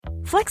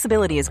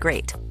Flexibility is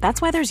great.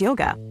 That's why there's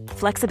yoga.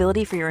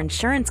 Flexibility for your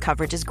insurance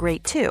coverage is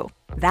great too.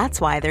 That's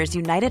why there's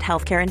United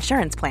Healthcare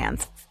Insurance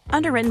Plans.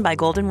 Underwritten by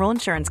Golden Rule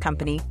Insurance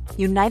Company,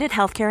 United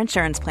Healthcare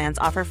Insurance Plans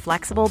offer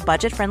flexible,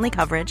 budget-friendly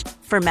coverage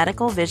for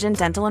medical, vision,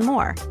 dental, and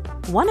more.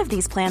 One of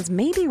these plans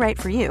may be right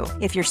for you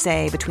if you're,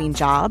 say, between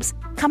jobs,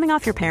 coming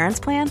off your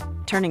parents' plan,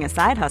 turning a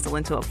side hustle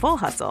into a full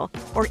hustle,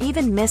 or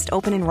even missed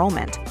open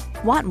enrollment.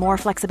 Want more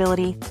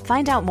flexibility?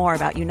 Find out more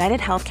about United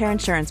Healthcare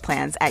Insurance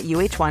Plans at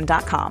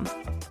uh1.com.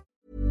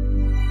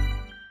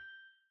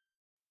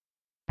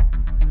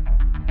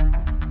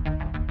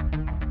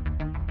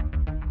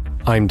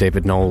 I'm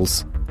David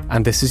Knowles,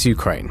 and this is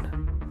Ukraine,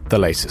 the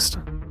latest.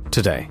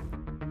 Today,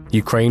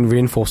 Ukraine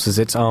reinforces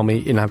its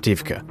army in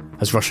Avdiivka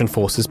as Russian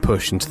forces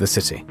push into the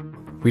city.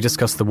 We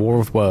discuss the war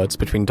of words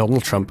between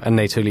Donald Trump and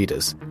NATO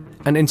leaders,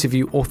 and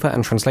interview author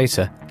and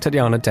translator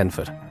Tatiana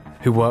Denford,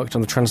 who worked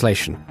on the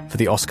translation for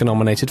the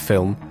Oscar-nominated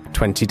film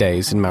 20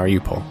 Days in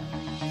Mariupol.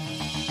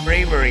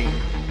 Bravery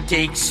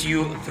takes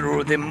you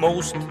through the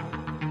most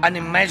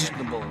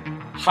unimaginable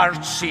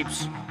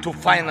hardships to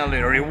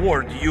finally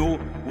reward you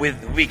with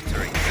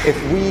victory.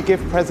 If we give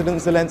President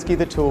Zelensky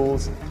the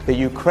tools, the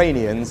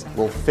Ukrainians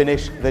will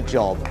finish the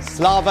job.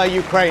 Slava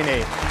Ukraini!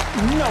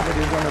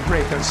 Nobody's going to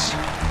break us.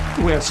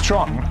 We're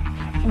strong.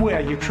 We're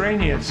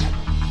Ukrainians.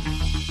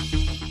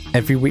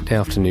 Every weekday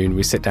afternoon,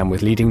 we sit down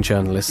with leading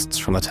journalists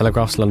from the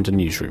Telegraph's London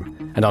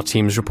newsroom and our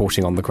teams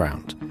reporting on the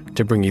ground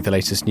to bring you the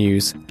latest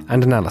news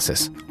and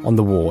analysis on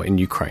the war in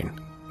Ukraine.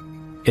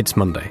 It's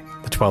Monday,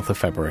 the 12th of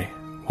February,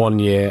 1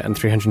 year and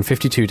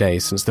 352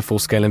 days since the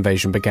full-scale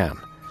invasion began.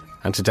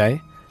 And today,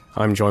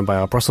 I'm joined by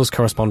our Brussels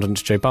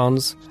correspondent Joe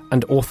Barnes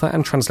and author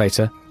and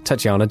translator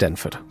Tatiana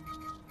Denford.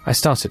 I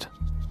started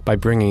by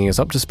bringing us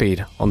up to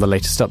speed on the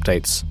latest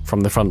updates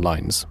from the front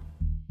lines.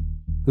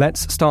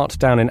 Let's start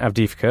down in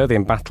Avdiivka, the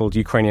embattled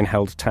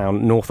Ukrainian-held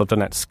town north of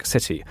Donetsk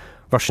city.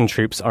 Russian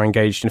troops are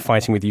engaged in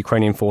fighting with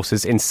Ukrainian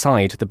forces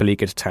inside the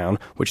beleaguered town,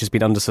 which has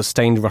been under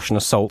sustained Russian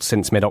assault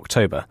since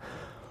mid-October.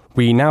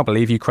 We now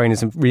believe Ukraine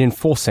is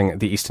reinforcing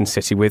the eastern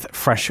city with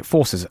fresh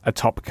forces, a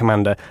top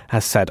commander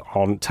has said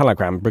on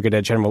Telegram.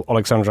 Brigadier General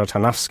Alexander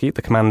Tarnavsky,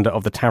 the commander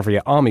of the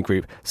Tavria Army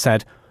Group,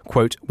 said,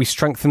 quote, "We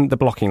strengthened the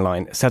blocking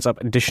line, set up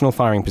additional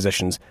firing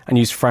positions, and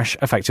used fresh,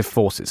 effective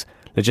forces.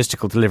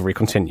 Logistical delivery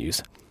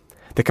continues."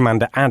 The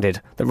commander added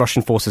that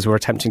Russian forces were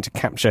attempting to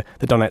capture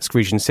the Donetsk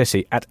region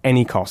city at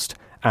any cost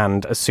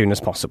and as soon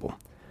as possible.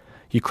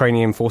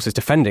 Ukrainian forces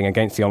defending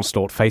against the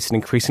onslaught face an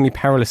increasingly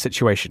perilous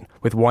situation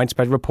with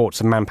widespread reports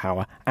of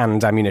manpower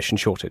and ammunition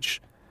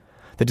shortage.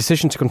 The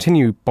decision to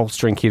continue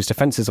bolstering Kyiv's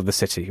defences of the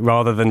city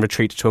rather than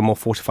retreat to a more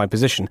fortified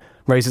position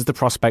raises the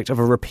prospect of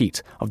a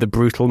repeat of the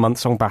brutal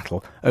months-long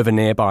battle over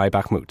nearby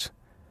Bakhmut.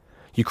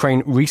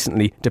 Ukraine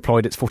recently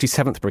deployed its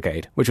 47th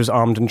Brigade, which was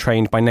armed and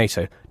trained by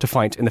NATO, to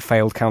fight in the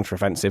failed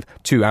counter-offensive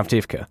to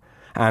Avdiivka.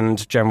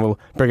 And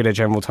Brigadier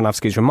General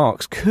Tarnavsky's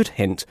remarks could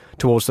hint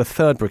towards the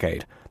 3rd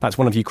Brigade. That's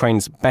one of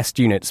Ukraine's best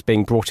units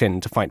being brought in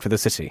to fight for the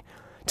city.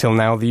 Till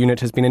now, the unit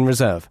has been in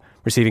reserve,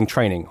 receiving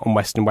training on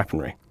Western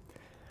weaponry.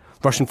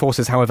 Russian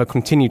forces, however,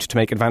 continued to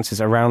make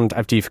advances around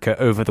Avdiivka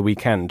over the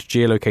weekend.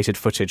 Geolocated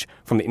footage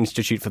from the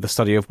Institute for the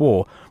Study of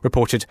War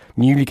reported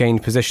newly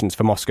gained positions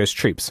for Moscow's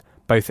troops,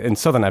 both in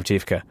southern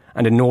Avdiivka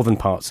and in northern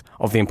parts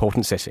of the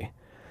important city.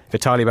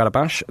 Vitaly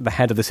Barabash, the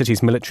head of the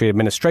city's military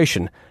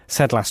administration,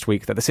 said last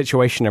week that the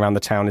situation around the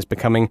town is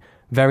becoming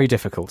very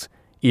difficult,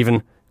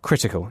 even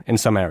critical in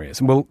some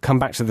areas. We'll come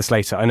back to this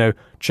later. I know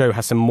Joe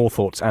has some more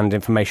thoughts and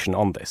information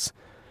on this.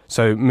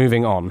 So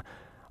moving on.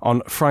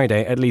 On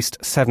Friday, at least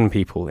 7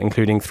 people,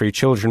 including 3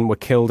 children, were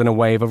killed in a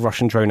wave of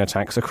Russian drone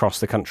attacks across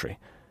the country.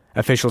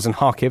 Officials in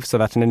Kharkiv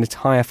said that an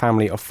entire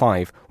family of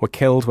 5 were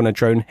killed when a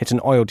drone hit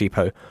an oil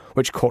depot,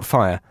 which caught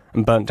fire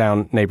and burnt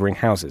down neighbouring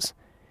houses.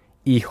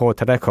 Ihor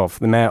Terekov,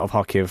 the mayor of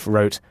Kharkiv,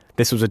 wrote,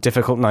 "This was a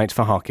difficult night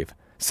for Kharkiv.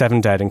 7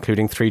 dead,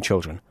 including 3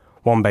 children,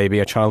 1 baby,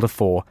 a child of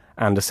 4,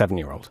 and a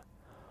 7-year-old.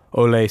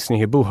 Oleh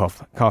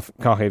Snihibuhov,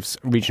 Kharkiv's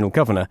regional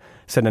governor,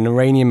 said an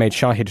Iranian-made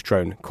Shahid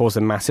drone caused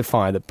a massive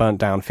fire that burnt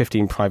down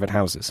 15 private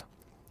houses.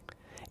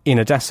 In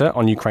Odessa,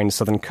 on Ukraine's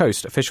southern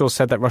coast, officials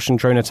said that Russian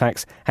drone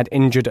attacks had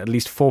injured at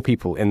least 4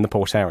 people in the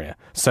port area.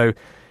 So,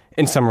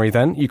 in summary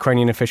then,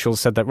 Ukrainian officials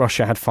said that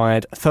Russia had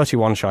fired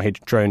 31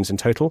 Shahid drones in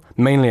total,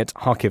 mainly at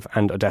Kharkiv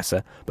and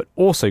Odessa, but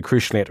also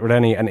crucially at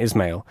Reni and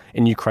Izmail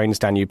in Ukraine's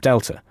Danube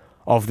Delta.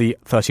 Of the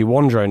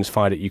 31 drones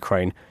fired at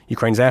Ukraine,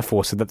 Ukraine's Air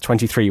Force said that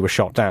 23 were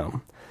shot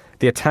down.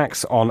 The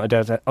attacks on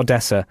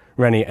Odessa,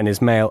 Reni and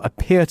Izmail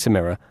appear to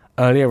mirror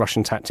earlier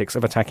Russian tactics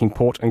of attacking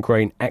port and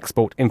grain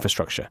export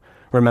infrastructure.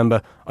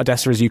 Remember,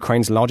 Odessa is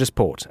Ukraine's largest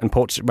port, and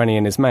ports at Reni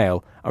and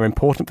Izmail are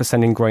important for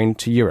sending grain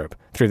to Europe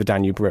through the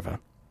Danube River.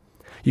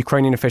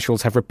 Ukrainian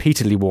officials have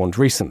repeatedly warned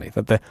recently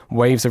that the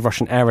waves of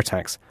Russian air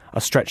attacks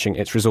are stretching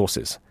its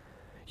resources.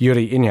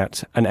 Yuri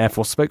Inyat, an Air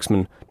Force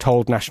spokesman,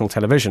 told national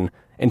television,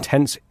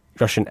 "Intense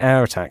Russian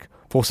air attack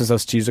forces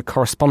us to use a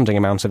corresponding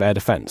amount of air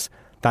defence.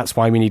 That's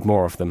why we need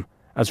more of them,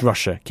 as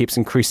Russia keeps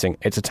increasing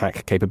its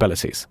attack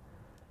capabilities."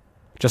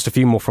 Just a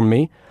few more from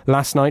me.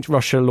 Last night,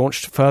 Russia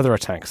launched further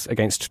attacks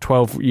against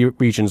 12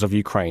 regions of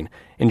Ukraine,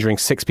 injuring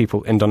 6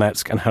 people in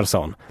Donetsk and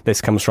Kherson.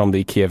 This comes from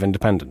the Kiev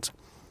Independent.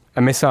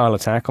 A missile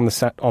attack on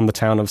the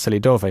town of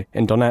Selidove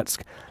in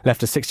Donetsk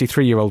left a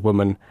 63-year-old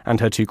woman and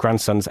her 2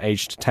 grandsons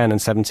aged 10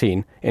 and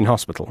 17 in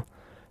hospital.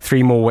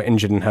 3 more were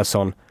injured in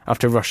Kherson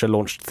after Russia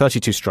launched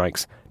 32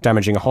 strikes,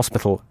 damaging a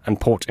hospital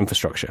and port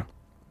infrastructure.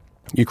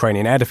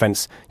 Ukrainian air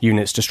defence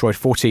units destroyed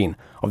 14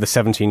 of the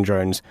 17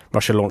 drones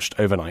Russia launched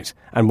overnight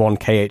and 1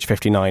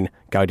 Kh-59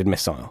 guided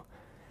missile.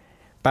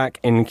 Back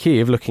in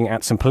Kyiv, looking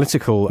at some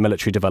political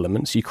military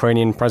developments,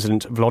 Ukrainian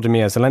President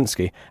Volodymyr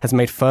Zelensky has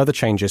made further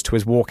changes to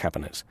his war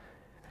cabinet.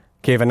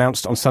 Kyiv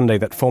announced on Sunday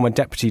that former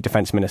Deputy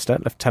Defence Minister,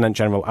 Lieutenant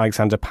General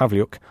Alexander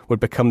Pavlyuk, would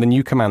become the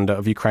new commander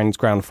of Ukraine's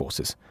ground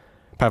forces.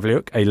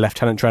 Pavlyuk, a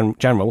Lieutenant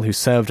General who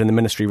served in the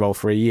ministry role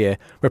for a year,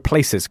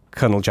 replaces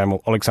Colonel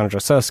General Alexander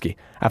Syrsky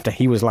after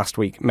he was last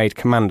week made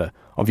commander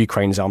of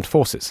Ukraine's armed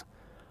forces.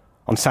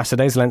 On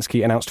Saturday,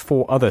 Zelensky announced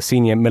 4 other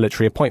senior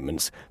military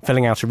appointments,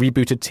 filling out a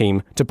rebooted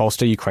team to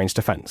bolster Ukraine's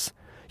defence.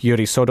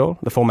 Yuri Sodol,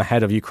 the former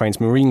head of Ukraine's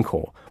Marine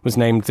Corps, was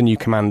named the new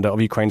commander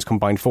of Ukraine's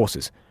combined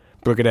forces.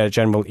 Brigadier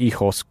General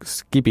Ihor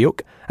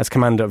Skibiuk as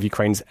commander of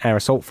Ukraine's air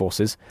assault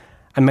forces,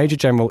 and Major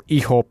General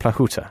Ihor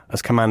Plahuta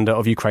as commander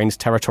of Ukraine's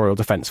territorial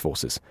defence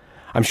forces.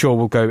 I'm sure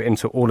we'll go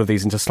into all of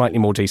these into slightly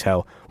more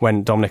detail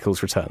when Dom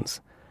Nichols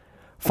returns.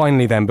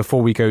 Finally then,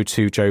 before we go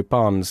to Joe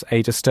Barnes,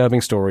 a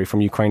disturbing story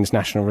from Ukraine's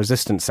National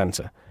Resistance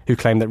Centre, who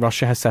claim that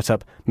Russia has set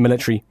up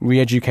military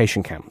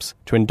re-education camps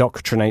to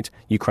indoctrinate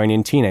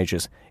Ukrainian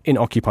teenagers in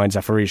occupied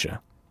Zaporizhia.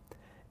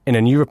 In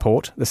a new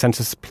report, the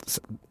centre says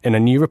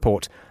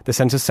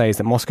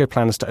that Moscow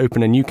plans to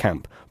open a new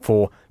camp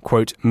for,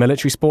 quote,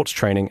 military sports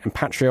training and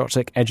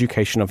patriotic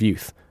education of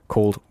youth,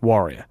 called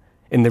Warrior,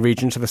 in the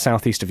region to the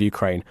southeast of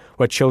Ukraine,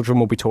 where children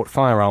will be taught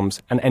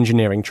firearms and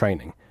engineering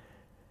training.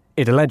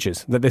 It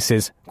alleges that this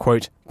is,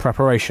 quote,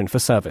 preparation for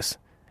service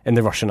in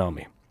the Russian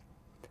army.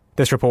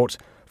 This report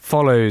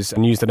follows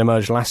news that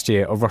emerged last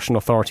year of Russian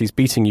authorities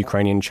beating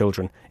Ukrainian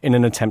children in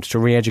an attempt to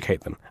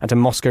re-educate them at a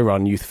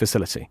Moscow-run youth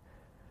facility.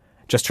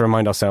 Just to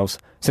remind ourselves,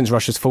 since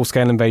Russia's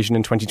full-scale invasion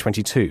in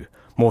 2022,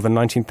 more than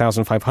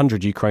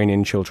 19,500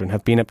 Ukrainian children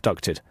have been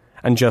abducted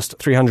and just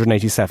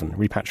 387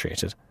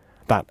 repatriated.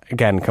 That,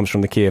 again, comes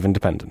from the Kiev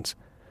Independent.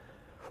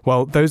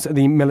 Well, those are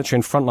the military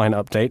and frontline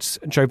updates.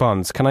 Joe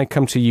Barnes, can I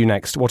come to you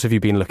next? What have you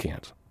been looking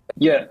at?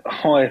 Yeah,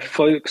 hi,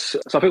 folks.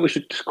 So I think we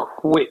should just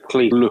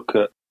quickly look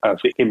at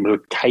the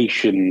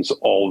implications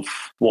of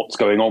what's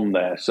going on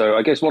there. So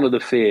I guess one of the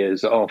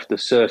fears after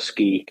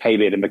Syrsky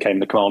came in and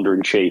became the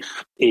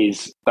commander-in-chief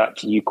is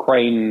that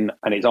Ukraine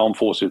and its armed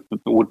forces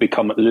would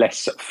become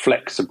less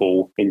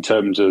flexible in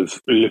terms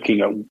of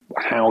looking at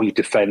how you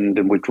defend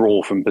and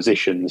withdraw from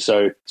positions.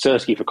 So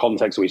Syrsky, for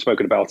context, we've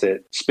spoken about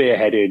it,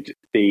 spearheaded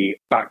the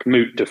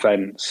Bakhmut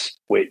defense,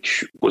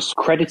 which was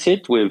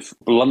credited with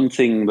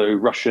blunting the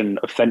Russian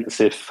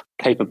offensive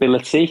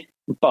capability.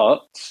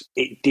 But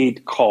it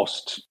did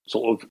cost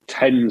sort of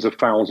tens of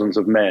thousands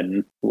of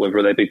men,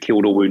 whether they've been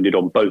killed or wounded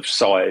on both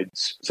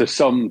sides. So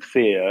some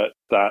fear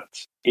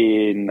that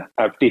in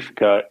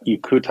Avdiivka, you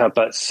could have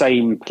that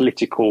same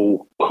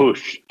political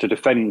push to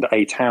defend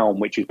a town,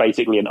 which is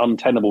basically an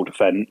untenable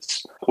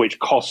defence, which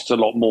costs a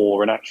lot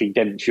more and actually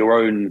dents your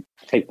own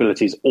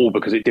capabilities, all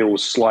because it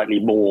deals slightly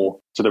more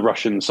to the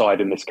Russian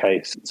side in this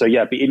case. So yeah,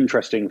 it'd be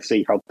interesting to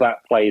see how that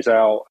plays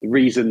out. The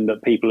reason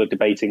that people are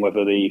debating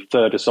whether the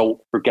 3rd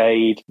Assault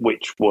Brigade,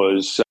 which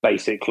was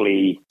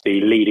basically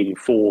the leading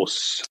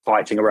force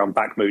fighting around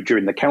Bakhmut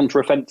during the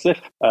counteroffensive,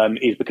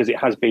 is because it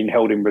has been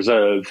held in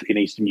reserve in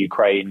eastern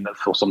Ukraine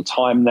for some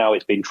time now.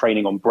 It's been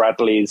training on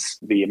Bradleys,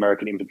 the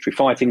American infantry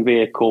fighting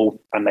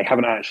vehicle, and they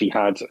haven't actually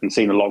had and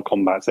seen a lot of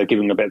combat. So they're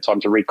giving them a bit of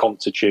time to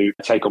reconstitute,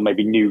 take on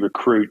maybe new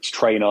recruits,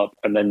 train up,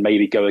 and then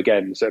maybe go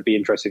again. So it'd be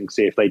interesting to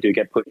see if they do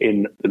get put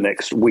in the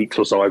next weeks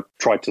or so. I've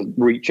tried to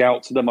reach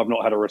out to them. I've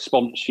not had a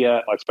response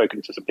yet. I've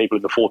spoken to some people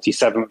in the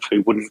 47th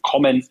who wouldn't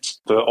comment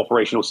for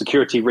operational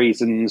security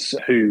reasons,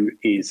 who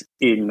is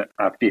in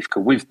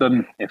Avdiivka with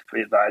them, if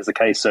that is the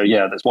case. So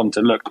yeah, there's one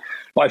to look.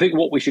 But I think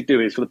what we should do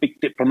is, for the big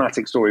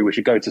diplomatic story, we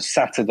should go to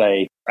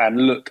Saturday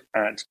and look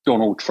at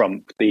Donald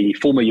Trump, the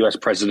former US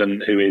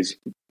president who is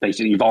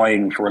basically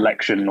vying for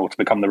election or to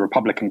become the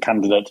Republican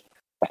candidate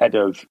ahead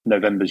of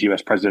November's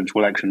US presidential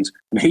elections.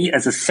 And he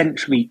has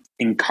essentially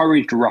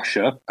encouraged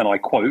Russia, and I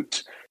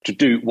quote, to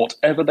do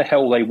whatever the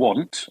hell they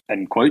want,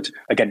 end quote,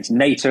 against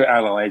NATO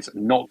allies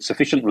not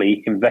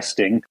sufficiently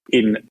investing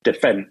in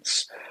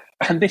defence.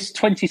 And this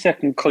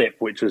 20-second clip,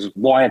 which was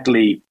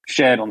widely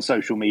shared on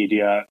social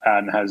media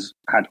and has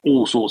had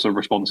all sorts of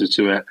responses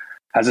to it,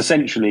 has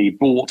essentially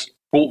brought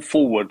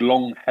forward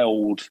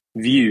long-held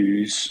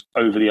views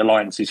over the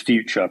alliance's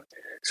future.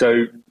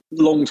 So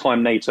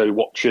long-time NATO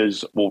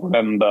watchers will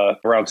remember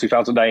around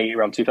 2008,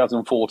 around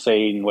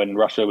 2014, when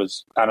Russia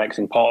was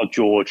annexing part of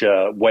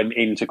Georgia, went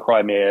into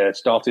Crimea,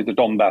 started the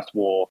Donbass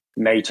war.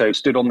 NATO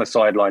stood on the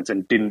sidelines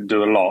and didn't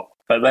do a lot.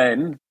 But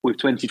then, with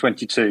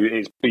 2022,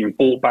 it's been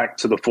brought back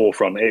to the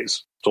forefront.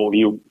 It's sort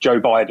of Joe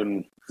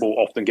Biden will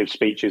often give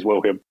speeches where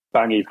he'll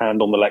bang his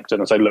hand on the lectern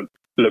and say,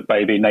 look,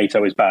 baby,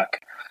 NATO is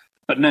back.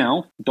 But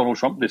now, Donald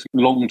Trump, this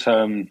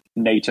long-term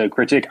NATO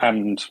critic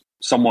and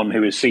someone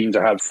who is seen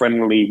to have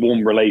friendly,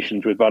 warm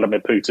relations with Vladimir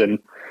Putin,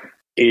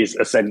 is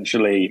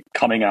essentially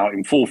coming out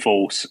in full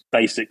force,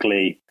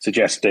 basically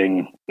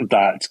suggesting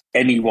that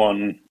any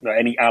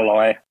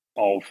ally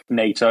of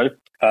NATO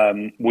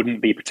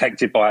wouldn't be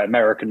protected by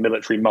American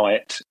military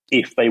might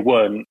if they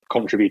weren't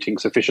contributing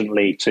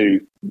sufficiently to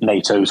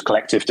NATO's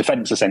collective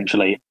defence,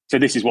 essentially. So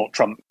this is what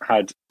Trump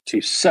had to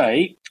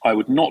say. I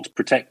would not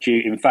protect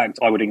you. In fact,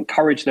 I would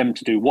encourage them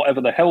to do whatever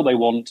the hell they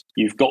want.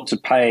 You've got to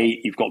pay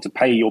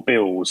your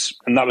bills.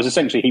 And that was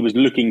essentially, he was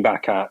looking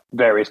back at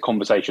various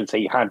conversations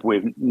he had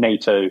with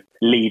NATO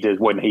leaders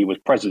when he was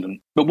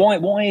president. But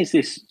why is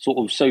this sort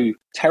of so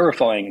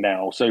terrifying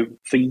now? So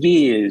for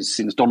years,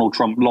 since Donald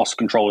Trump lost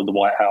control of the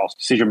White House,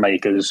 decision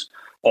makers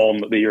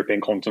on the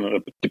European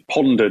continent have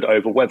pondered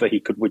over whether he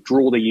could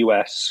withdraw the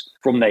US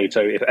from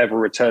NATO if ever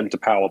returned to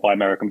power by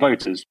American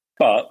voters.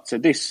 But so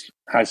this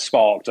has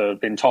sparked an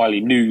entirely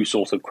new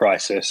sort of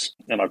crisis.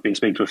 And I've been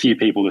speaking to a few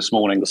people this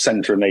morning, the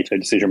centre of NATO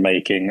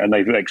decision-making, and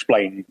they've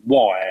explained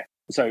why.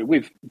 So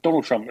with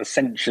Donald Trump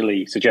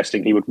essentially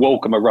suggesting he would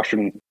welcome a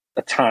Russian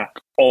attack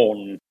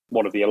on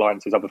one of the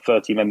alliance's other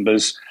 30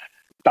 members,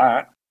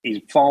 that is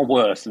far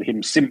worse than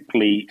him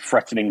simply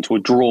threatening to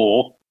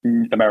withdraw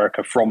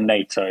America from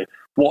NATO.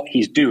 What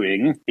he's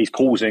doing is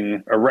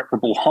causing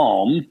irreparable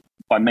harm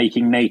by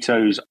making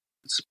NATO's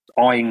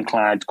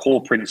ironclad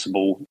core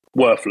principle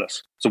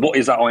worthless. So what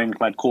is that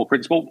ironclad core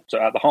principle? So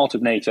at the heart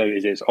of NATO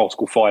is its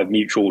Article 5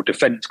 mutual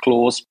defence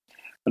clause.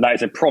 And that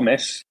is a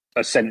promise,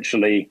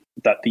 essentially,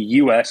 that the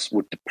US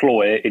would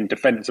deploy in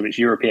defence of its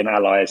European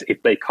allies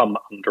if they come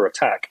under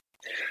attack.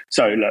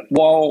 So look,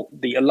 while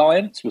the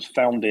alliance was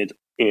founded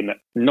in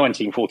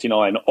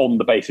 1949 on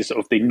the basis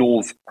of the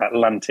North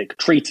Atlantic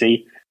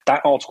Treaty,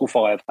 that Article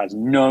 5 has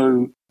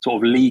no sort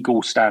of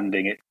legal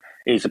standing. It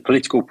is a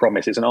political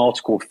promise. It's an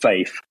article of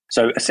faith.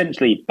 So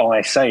essentially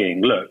by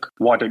saying, look,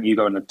 why don't you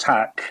go and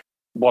attack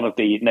one of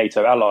the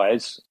NATO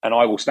allies and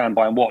I will stand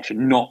by and watch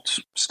and not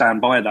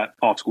stand by that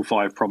Article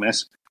 5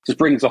 promise, just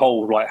brings the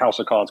whole House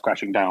of Cards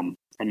crashing down.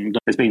 And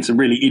there's been some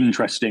really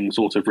interesting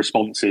sort of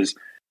responses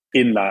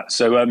in that.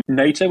 So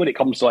NATO, when it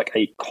comes to like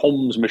a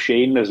comms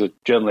machine, there's a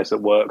journalist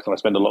that works, and I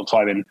spend a lot of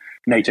time in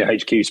NATO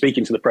HQ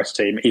speaking to the press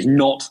team, is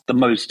not the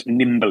most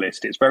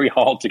nimblest. It's very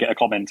hard to get a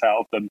comment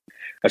out of them,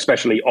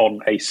 especially on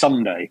a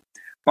Sunday.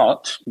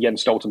 But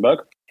Jens Stoltenberg,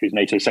 who's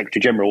NATO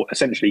Secretary General,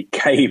 essentially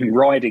came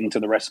riding to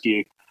the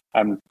rescue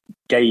and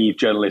gave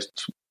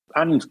journalists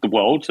and the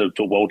world,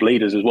 to world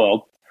leaders as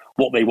well,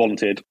 what they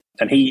wanted.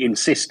 And he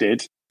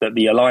insisted that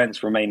the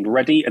alliance remained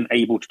ready and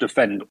able to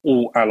defend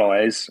all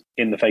allies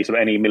in the face of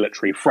any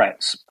military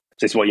threats.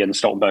 This is what Jens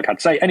Stoltenberg had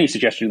to say. Any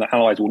suggestion that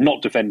allies will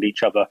not defend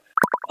each other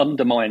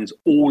undermines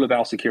all of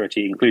our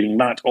security, including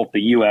that of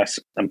the US,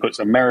 and puts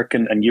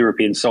American and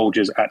European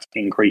soldiers at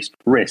increased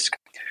risk.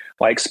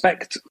 I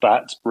expect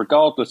that,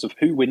 regardless of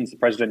who wins the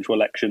presidential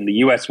election, the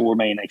US will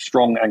remain a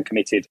strong and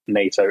committed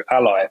NATO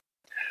ally.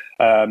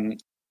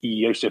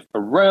 Joseph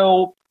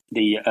Borrell,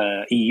 the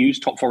EU's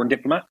top foreign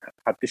diplomat,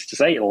 had this to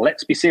say: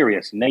 let's be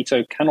serious.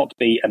 NATO cannot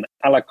be an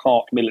a la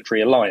carte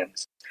military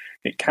alliance.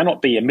 It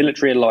cannot be a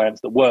military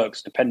alliance that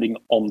works depending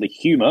on the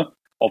humour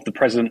of the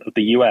president of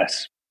the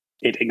US.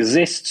 It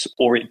exists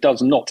or it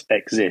does not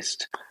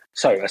exist.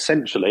 So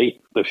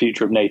essentially, the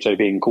future of NATO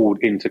being called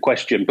into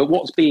question. But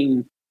what's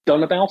being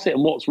done about it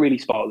and what's really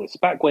sparked this?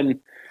 Back when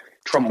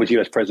Trump was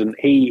US president,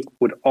 he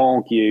would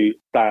argue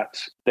that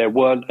there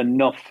weren't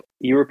enough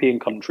European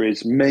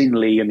countries,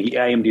 mainly, and he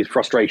aimed his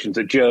frustrations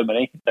at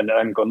Germany and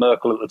Angela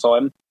Merkel at the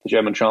time, the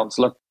German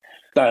Chancellor,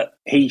 that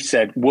he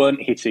said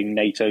weren't hitting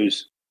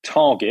NATO's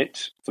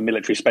target for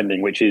military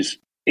spending, which is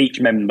each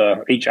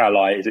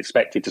ally is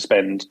expected to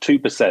spend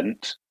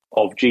 2%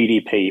 of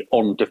GDP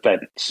on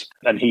defence.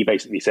 And he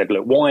basically said,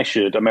 look, why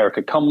should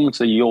America come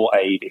to your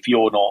aid if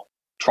you're not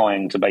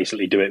trying to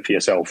basically do it for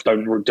yourself?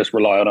 Don't just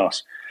rely on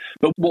us.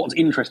 But what's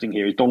interesting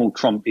here is Donald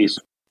Trump is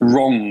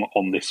wrong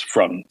on this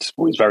front,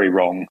 or is very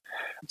wrong.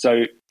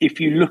 So if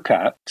you look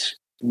at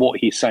what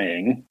he's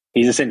saying,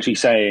 he's essentially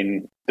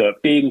saying that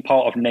being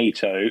part of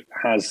NATO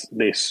has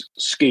this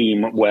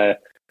scheme where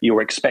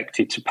you're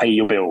expected to pay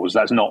your bills.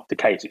 That's not the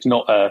case. It's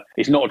not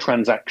a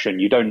transaction.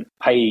 You don't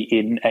pay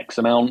in X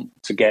amount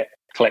to get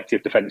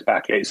collective defence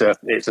back. It's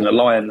an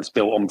alliance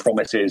built on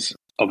promises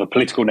of a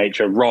political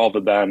nature rather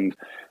than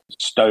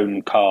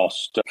stone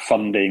cast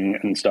funding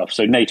and stuff.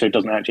 So NATO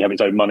doesn't actually have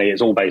its own money.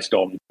 It's all based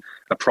on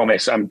a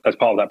promise. And as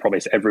part of that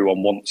promise,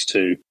 everyone wants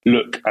to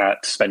look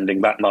at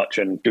spending that much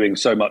and doing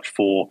so much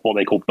for what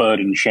they call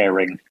burden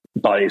sharing,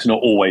 but it's not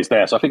always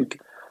there. So I think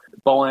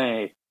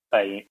by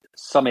a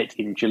summit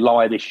in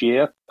July this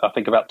year, I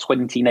think about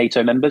 20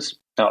 NATO members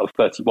out of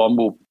 31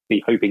 will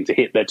be hoping to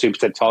hit their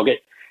 2%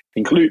 target,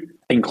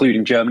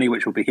 including Germany,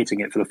 which will be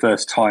hitting it for the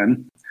first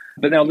time.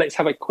 But now let's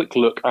have a quick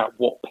look at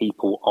what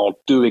people are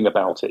doing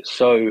about it.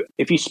 So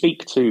if you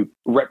speak to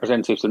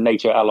representatives of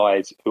NATO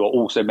allies who are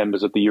also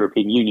members of the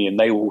European Union,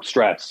 they will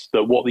stress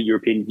that what the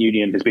European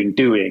Union has been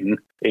doing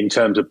in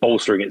terms of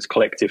bolstering its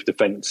collective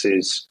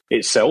defences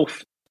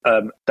itself,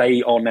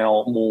 they are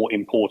now more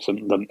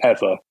important than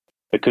ever,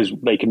 because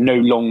they can no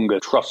longer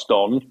trust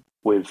on,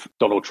 with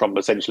Donald Trump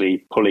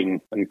essentially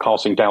pulling and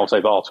casting doubt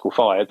over Article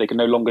 5, they can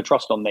no longer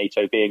trust on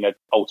NATO being an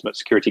ultimate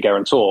security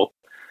guarantor.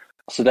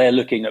 So they're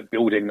looking at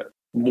building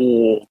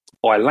more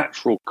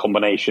trilateral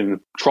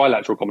combinations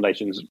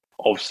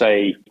of,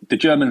 say, the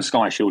German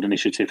Sky Shield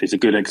initiative is a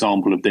good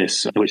example of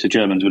this, which the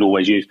Germans would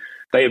always use.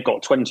 They have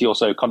got 20 or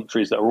so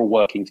countries that are all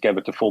working together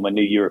to form a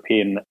new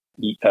European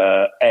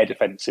air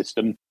defence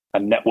system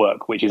and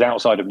network, which is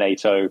outside of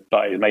NATO,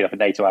 but is made up of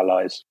NATO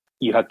allies.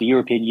 You have the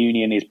European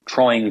Union is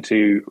trying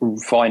to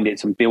find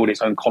its and build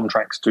its own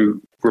contracts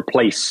to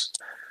replace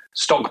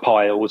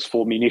stockpiles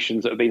for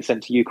munitions that have been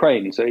sent to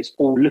Ukraine. So it's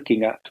all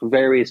looking at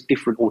various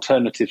different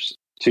alternatives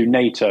to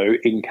NATO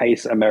in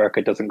case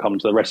America doesn't come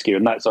to the rescue.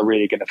 And that's, I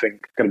really going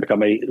to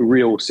become a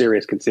real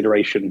serious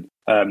consideration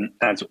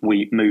as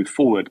we move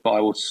forward. But I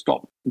will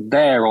stop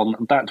there on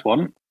that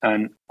one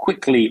and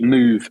quickly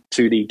move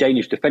to the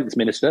Danish defence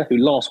minister, who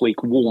last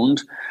week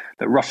warned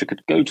that Russia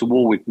could go to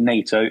war with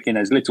NATO in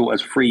as little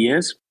as 3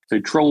 years. So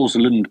Troels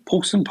Lund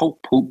Poulsen,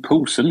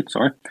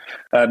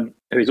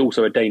 who is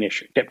also a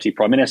Danish deputy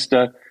prime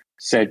minister,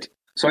 said,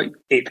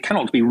 it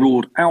cannot be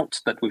ruled out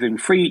that within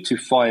 3 to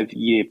 5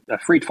 year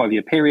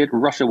period,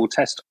 Russia will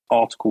test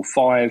Article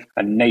 5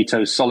 and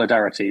NATO's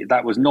solidarity.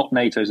 That was not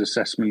NATO's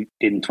assessment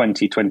in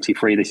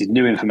 2023. This is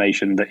new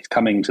information that is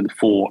coming to the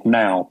fore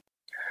now.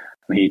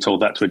 And he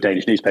told that to a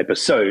Danish newspaper.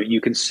 So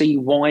you can see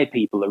why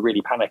people are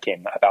really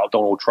panicking about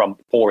Donald Trump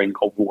pouring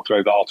cold water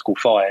over Article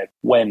 5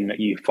 when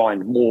you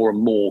find more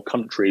and more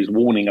countries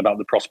warning about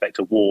the prospect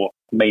of war,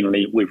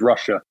 mainly with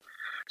Russia.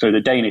 So the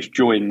Danish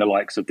join the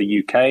likes of the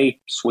UK,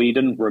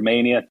 Sweden,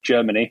 Romania,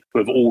 Germany, who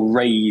have all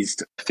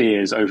raised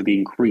fears over the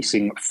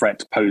increasing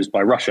threat posed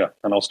by Russia.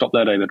 And I'll stop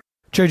there, David.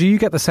 Joe, do you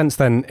get the sense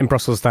then in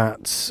Brussels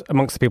that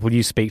amongst the people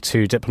you speak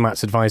to,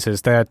 diplomats,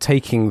 advisors, they're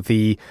taking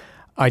the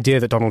idea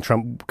that Donald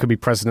Trump could be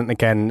president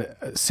again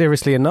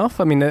seriously enough?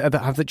 I mean,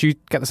 do you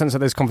get the sense that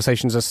those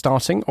conversations are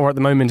starting, or at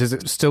the moment is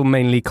it still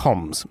mainly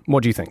comms?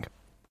 What do you think?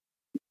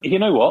 You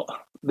know what?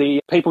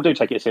 The people do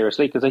take it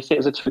seriously because they see it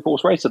as a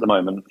two-horse race at the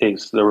moment.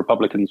 It's the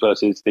Republicans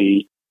versus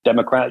the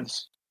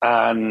Democrats.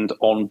 And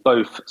on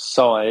both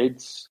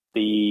sides,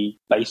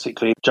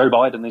 basically Joe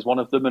Biden is one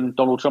of them and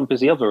Donald Trump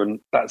is the other.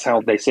 And that's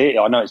how they see it.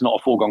 I know it's not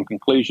a foregone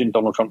conclusion.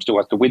 Donald Trump still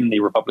has to win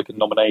the Republican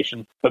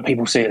nomination. But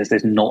people see it as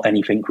there's not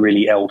anything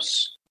really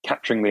else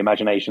capturing the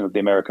imagination of the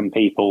American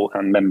people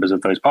and members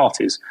of those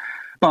parties.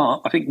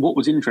 But I think what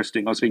was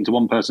interesting, I was speaking to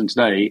one person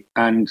today,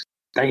 and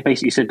they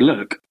basically said,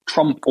 look,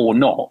 Trump or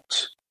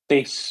not,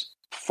 this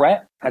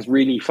threat has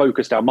really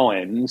focused our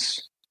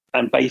minds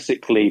and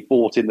basically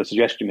brought in the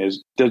suggestion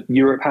is that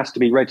Europe has to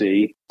be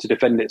ready to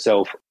defend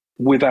itself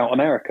without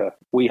America.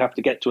 We have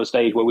to get to a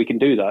stage where we can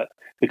do that,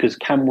 because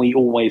can we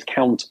always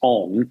count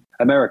on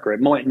America?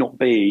 It might not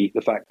be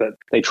the fact that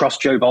they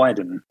trust Joe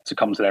Biden to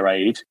come to their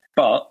aid,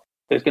 but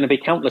there's going to be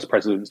countless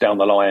presidents down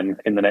the line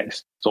in the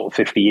next sort of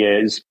 50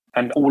 years,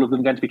 and all of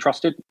them going to be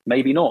trusted?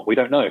 Maybe not. We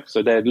don't know.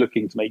 So they're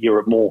looking to make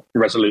Europe more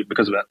resolute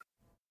because of it.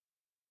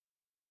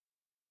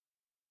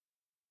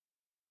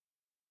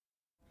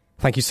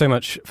 Thank you so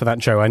much for that,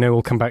 Joe. I know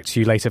we'll come back to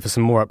you later for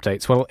some more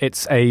updates. Well,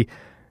 it's a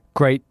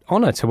great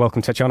honour to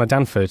welcome Tatiana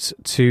Danford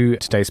to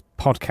today's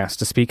podcast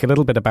to speak a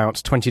little bit about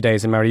 20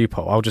 Days in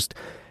Mariupol. I'll just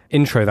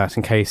intro that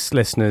in case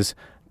listeners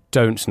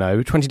don't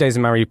know. 20 Days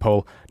in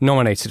Mariupol,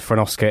 nominated for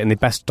an Oscar in the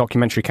Best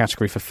Documentary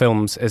category for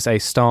films, is a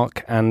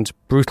stark and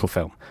brutal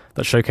film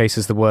that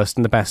showcases the worst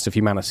and the best of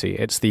humanity.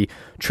 It's the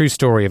true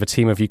story of a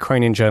team of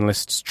Ukrainian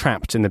journalists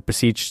trapped in the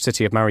besieged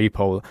city of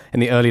Mariupol in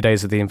the early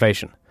days of the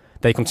invasion.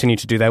 They continue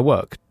to do their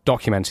work,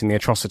 documenting the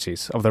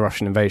atrocities of the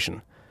Russian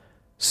invasion.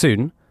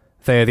 Soon,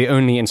 they are the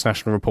only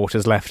international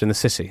reporters left in the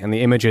city, and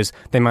the images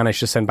they manage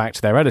to send back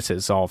to their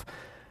editors of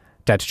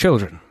dead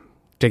children,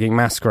 digging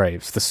mass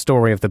graves, the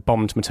story of the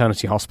bombed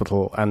maternity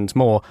hospital, and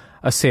more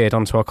are seared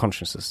onto our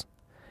consciences.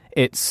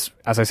 It's,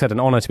 as I said,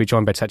 an honour to be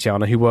joined by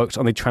Tatiana, who worked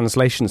on the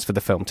translations for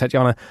the film.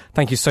 Tatiana,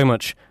 thank you so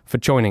much for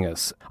joining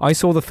us. I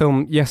saw the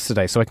film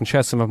yesterday, so I can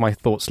share some of my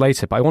thoughts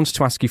later, but I wanted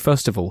to ask you,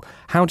 first of all,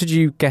 how did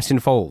you get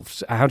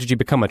involved? How did you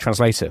become a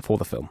translator for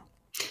the film?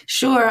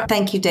 Sure.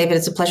 Thank you, David.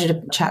 It's a pleasure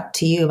to chat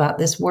to you about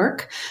this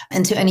work.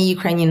 And to any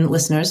Ukrainian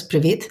listeners,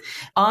 Привіт.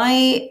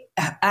 I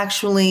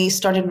actually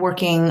started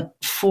working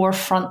for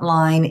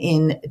Frontline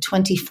in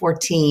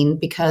 2014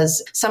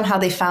 because somehow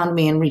they found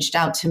me and reached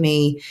out to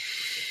me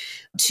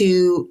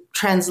to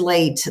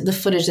translate the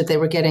footage that they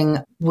were getting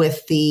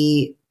with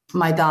the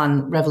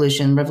Maidan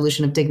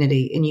Revolution of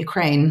Dignity in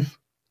Ukraine.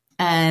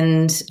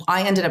 And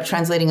I ended up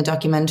translating a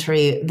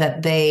documentary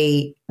that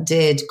they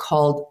did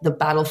called The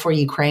Battle for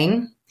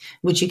Ukraine,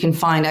 which you can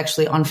find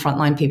actually on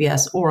Frontline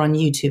PBS or on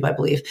YouTube, I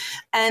believe.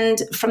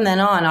 And from then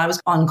on, I was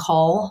on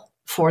call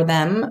for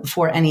them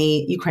for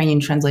any Ukrainian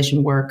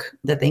translation work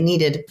that they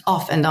needed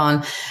off and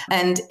on.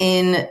 And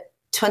in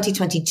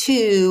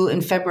 2022,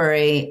 in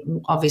February,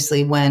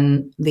 obviously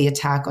when the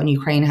attack on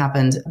Ukraine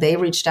happened, they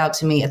reached out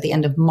to me at the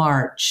end of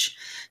March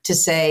to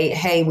say,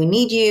 hey, we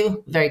need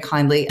you, very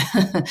kindly.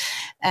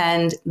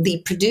 And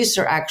the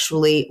producer,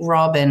 actually,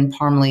 Robin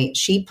Parmley,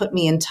 she put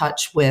me in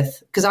touch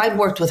with, because I'd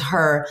worked with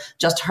her,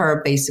 just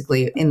her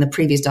basically, in the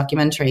previous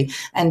documentary.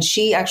 And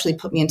she actually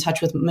put me in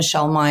touch with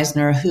Michelle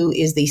Meisner, who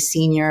is the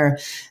senior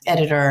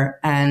editor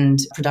and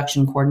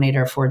production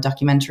coordinator for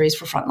documentaries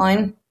for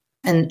Frontline.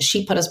 And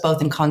she put us both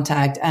in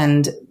contact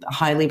and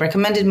highly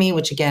recommended me,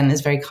 which again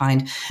is very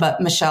kind. But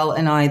Michelle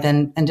and I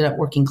then ended up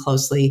working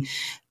closely.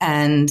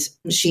 And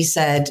she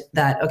said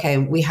that, okay,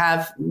 we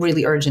have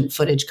really urgent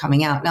footage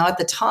coming out. Now, at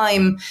the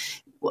time,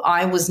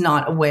 I was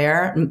not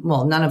aware,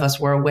 well, none of us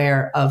were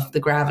aware of the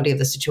gravity of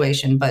the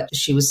situation, but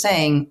she was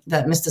saying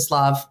that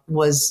Mstislav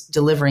was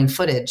delivering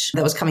footage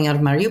that was coming out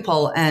of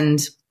Mariupol,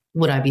 and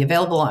would I be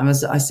available?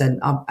 I said,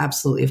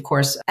 absolutely, of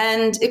course.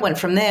 And it went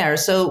from there.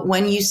 So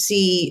when you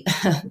see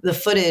the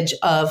footage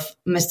of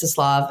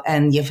Mstislav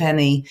and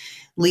Yevgeny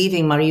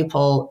leaving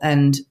Mariupol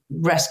and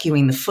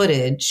rescuing the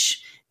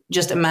footage,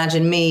 just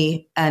imagine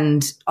me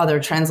and other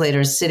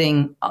translators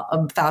sitting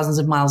thousands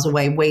of miles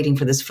away waiting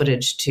for this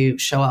footage to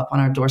show up on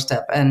our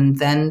doorstep. And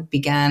then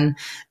began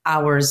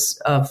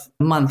hours of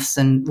months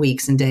and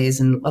weeks and days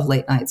and of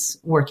late nights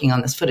working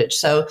on this footage.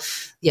 So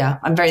yeah,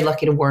 I'm very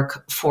lucky to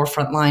work for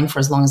Frontline for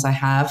as long as I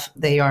have.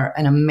 They are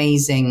an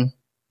amazing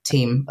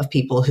team of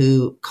people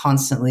who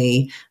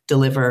constantly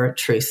deliver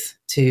truth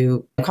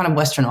to kind of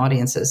Western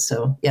audiences.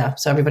 So yeah,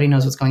 so everybody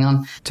knows what's going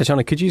on.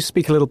 Tatiana, could you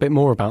speak a little bit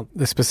more about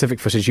the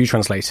specific footage you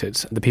translated,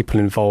 the people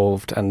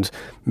involved, and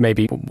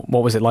maybe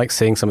what was it like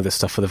seeing some of this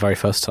stuff for the very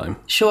first time?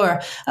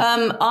 Sure.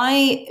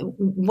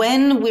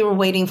 When we were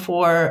waiting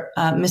for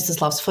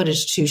Mstislav's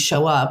footage to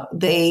show up,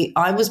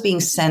 I was being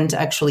sent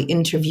actually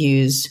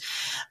interviews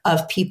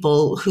of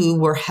people who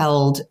were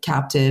held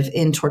captive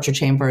in torture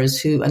chambers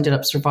who ended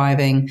up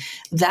surviving.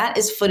 That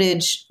is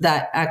footage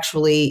that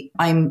actually,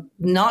 I'm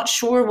not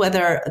sure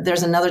whether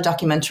there's another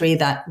documentary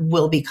that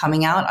will be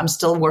coming out. I'm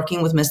still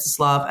working with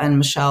Mstislav and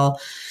Michelle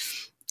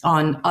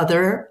on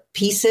other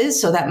pieces,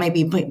 so that may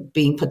be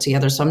being put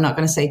together. So I'm not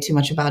going to say too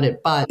much about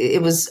it, but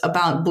it was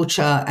about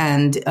Bucha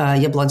and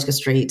Yablonska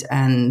Street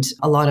and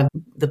a lot of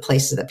the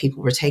places that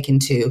people were taken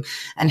to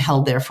and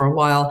held there for a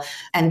while.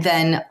 And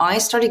then I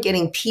started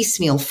getting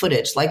piecemeal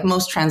footage, like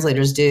most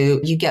translators do.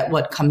 You get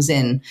what comes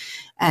in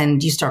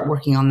and you start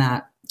working on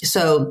that.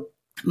 So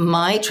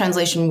my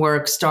translation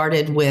work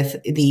started with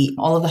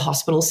all of the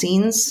hospital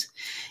scenes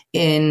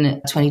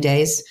in 20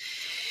 days.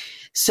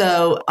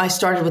 So I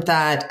started with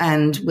that,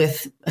 and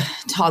with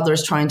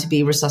toddlers trying to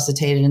be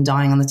resuscitated and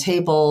dying on the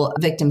table,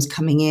 victims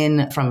coming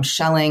in from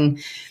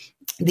shelling,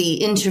 the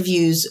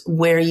interviews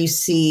where you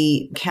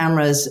see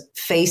cameras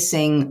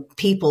facing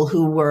people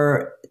who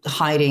were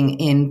hiding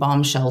in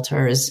bomb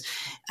shelters,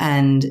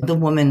 and the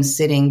woman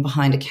sitting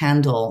behind a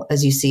candle,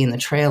 as you see in the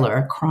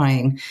trailer,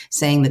 crying,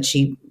 saying that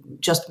she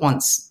just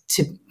wants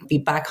to be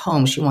back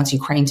home. She wants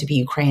Ukraine to be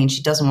Ukraine.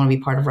 She doesn't want to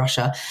be part of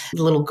Russia.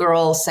 The little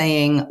girl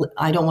saying,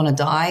 I don't want to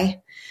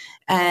die.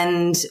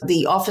 And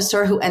the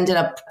officer who ended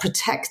up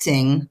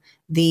protecting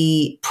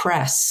the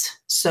press.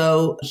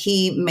 So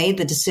he made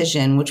the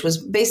decision, which was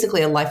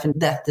basically a life and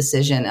death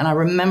decision. And I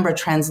remember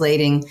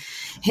translating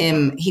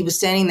him. He was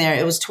standing there.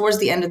 It was towards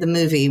the end of the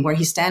movie where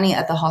he's standing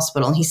at the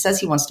hospital and he says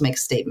he wants to make a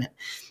statement.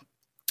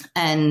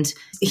 And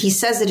he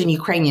says it in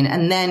Ukrainian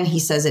and then he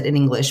says it in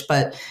English,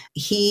 but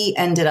he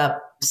ended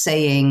up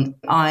saying,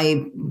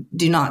 I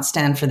do not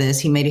stand for this.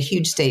 He made a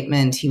huge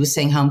statement. He was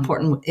saying how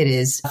important it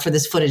is for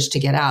this footage to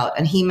get out.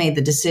 And he made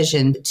the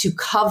decision to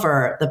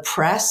cover the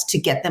press to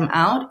get them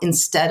out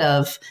instead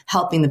of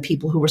helping the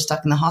people who were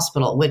stuck in the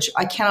hospital, which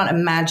I cannot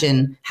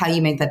imagine how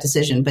you make that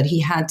decision. But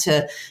he had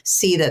to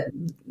see that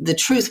the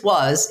truth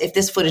was, if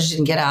this footage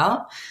didn't get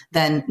out,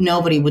 then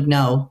nobody would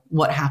know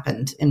what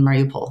happened in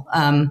Mariupol.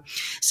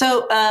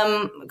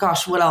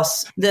 Gosh, what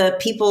else? The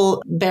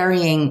people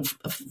burying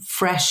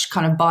fresh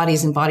kind of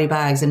bodies in body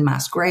bags in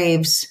mass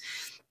graves,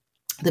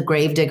 the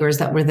grave diggers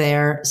that were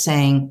there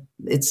saying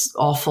it's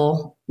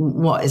awful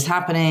what is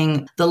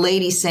happening, the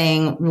lady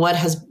saying what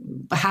has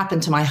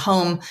happened to my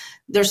home.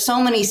 There's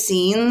so many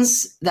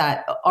scenes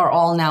that are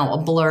all now a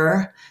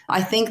blur.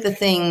 I think the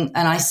thing,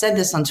 and I said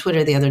this on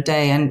Twitter the other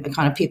day, and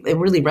it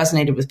really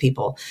resonated with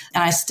people,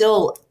 and I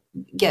still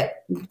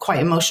get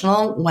quite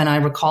emotional when I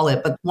recall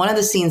it. But one of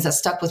the scenes that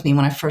stuck with me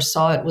when I first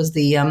saw it was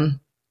the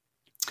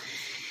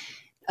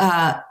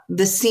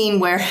scene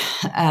where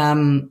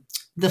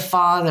the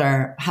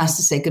father has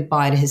to say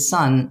goodbye to his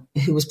son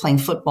who was playing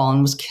football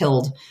and was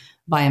killed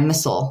by a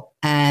missile.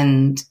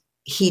 And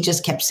he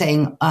just kept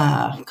saying,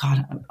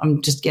 God,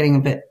 I'm just getting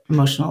a bit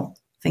emotional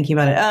thinking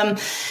about it.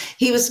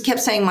 He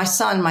kept saying, my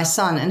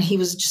son, and he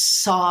was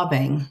just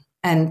sobbing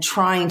and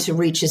trying to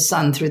reach his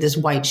son through this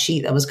white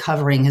sheet that was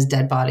covering his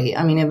dead body.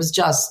 I mean, it was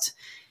just,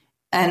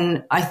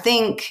 and I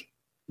think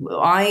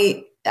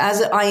I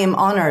am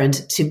honored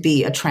to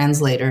be a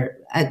translator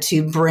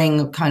to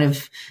bring kind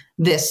of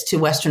this to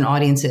Western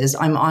audiences.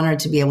 I'm honored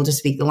to be able to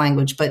speak the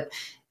language, but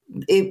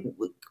it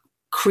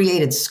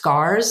created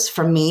scars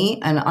for me,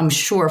 and I'm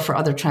sure for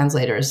other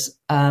translators,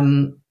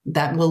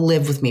 that will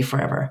live with me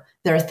forever.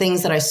 There are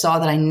things that I saw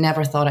that I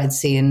never thought I'd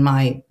see in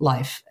my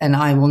life, and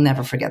I will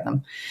never forget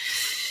them.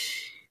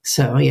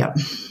 So, yeah.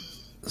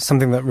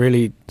 Something that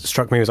really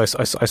struck me was I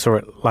saw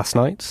it last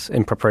night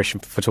in preparation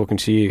for talking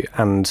to you,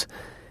 and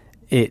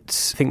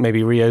it, I think,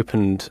 maybe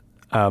reopened.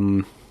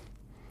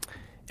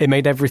 It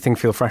made everything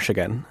feel fresh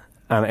again,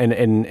 and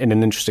in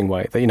an interesting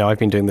way. That, I've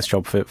been doing this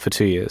job for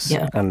 2 years,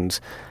 and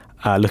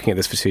looking at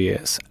this for 2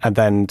 years, and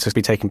then to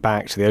be taken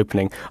back to the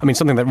opening. I mean,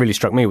 something that really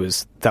struck me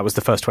was that was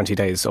the first 20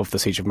 days of the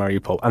siege of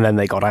Mariupol, and then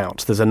they got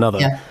out. There's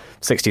another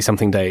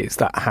 60-something days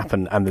that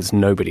happen, and there's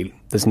nobody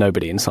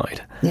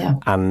inside. Yeah.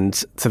 And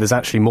so there's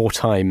actually more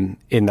time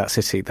in that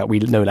city that we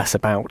know less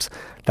about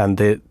than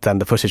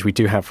the footage we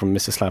do have from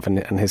Mstislav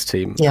and his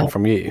team and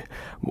from you.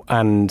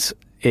 And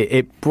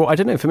it brought, I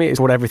don't know, for me, it's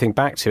brought everything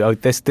back to,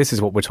 this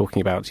is what we're talking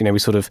about.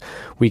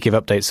 We give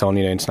updates on,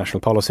 international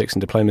politics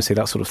and diplomacy,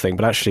 that sort of thing.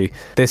 But actually,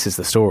 this is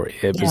the story.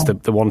 It was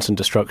the wanton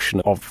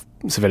destruction of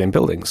civilian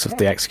buildings, of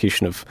the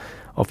execution of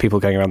people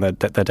going around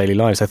their daily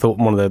lives. I thought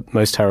one of the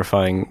most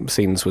terrifying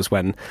scenes was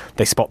when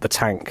they spot the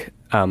tank,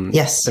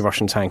 the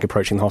Russian tank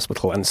approaching the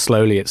hospital, and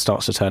slowly it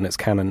starts to turn its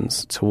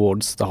cannons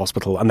towards the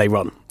hospital, and they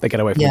run. They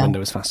get away from the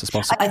window as fast as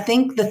possible. I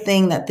think the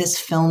thing that this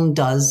film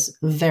does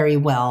very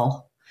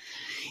well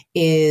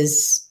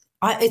is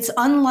it's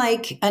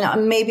unlike,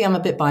 and maybe I'm a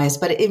bit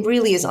biased, but it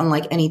really is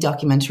unlike any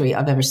documentary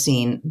I've ever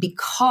seen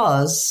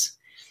because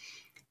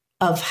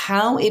of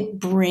how it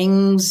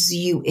brings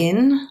you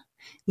in.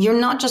 You're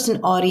not just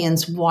an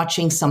audience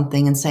watching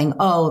something and saying,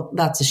 oh,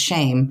 that's a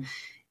shame.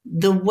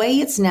 The way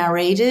it's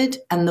narrated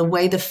and the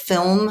way the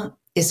film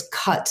is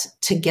cut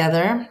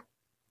together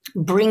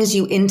brings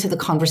you into the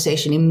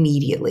conversation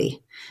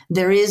immediately.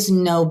 There is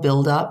no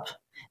buildup.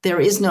 There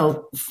is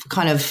no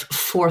kind of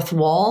fourth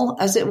wall,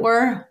 as it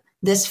were.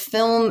 This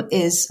film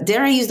is,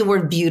 dare I use the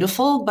word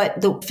beautiful,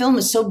 but the film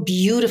is so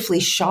beautifully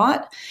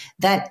shot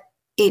that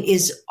it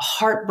is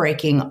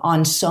heartbreaking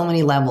on so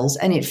many levels,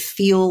 and it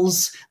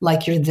feels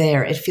like you're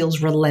there. It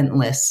feels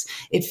relentless.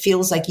 It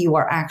feels like you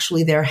are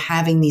actually there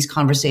having these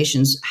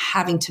conversations,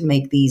 having to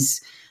make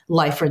these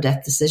life or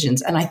death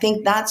decisions. And I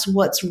think that's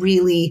what's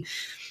really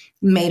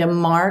made a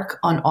mark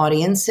on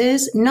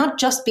audiences, not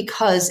just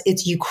because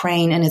it's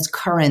Ukraine and it's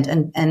current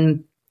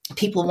and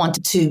people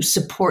want to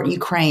support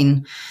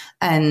Ukraine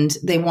and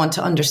they want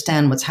to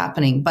understand what's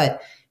happening,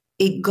 but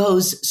it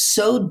goes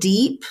so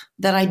deep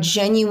that I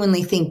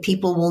genuinely think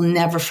people will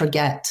never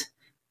forget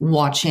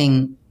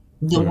watching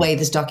the way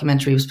this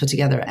documentary was put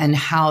together and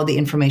how the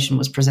information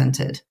was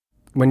presented.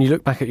 When you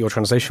look back at your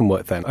translation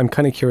work then, I'm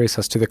kind of curious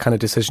as to the kind of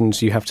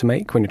decisions you have to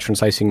make when you're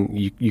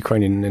translating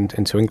Ukrainian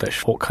into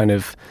English.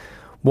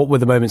 What were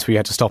the moments where you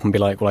had to stop and be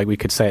like, well, we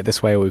could say it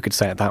this way or we could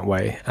say it that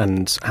way?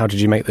 And how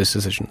did you make those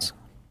decisions?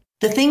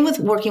 The thing with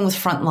working with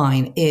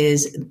Frontline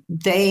is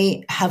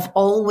they have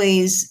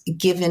always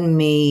given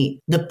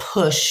me the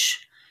push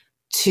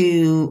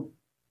to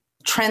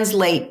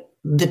translate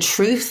the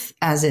truth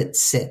as it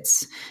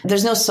sits.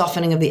 There's no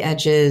softening of the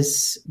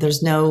edges.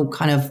 There's no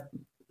kind of,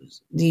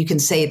 you can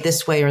say it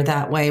this way or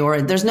that way,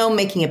 or there's no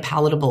making it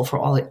palatable for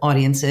all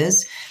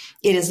audiences.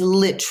 It is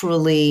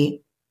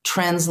literally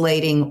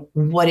translating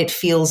what it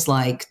feels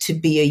like to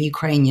be a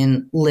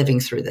Ukrainian living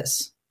through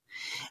this.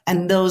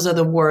 And those are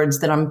the words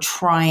that I'm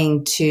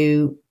trying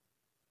to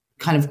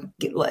kind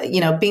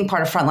of, being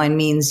part of Frontline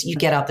means you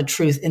get out the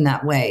truth in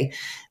that way.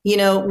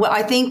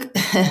 I think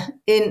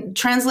in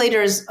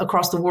translators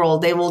across the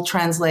world, they will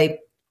translate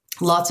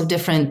lots of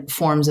different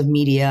forms of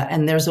media,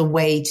 and there's a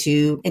way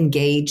to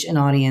engage an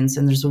audience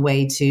and there's a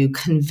way to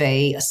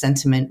convey a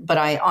sentiment. But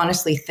I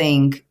honestly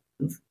think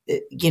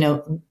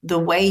the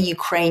way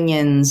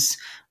Ukrainians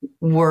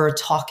were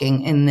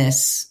talking in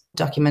this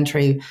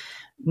documentary,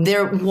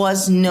 there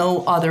was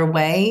no other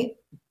way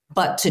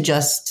but to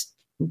just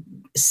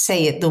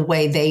say it the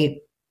way they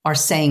are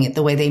saying it,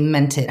 the way they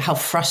meant it, how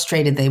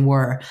frustrated they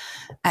were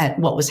at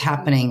what was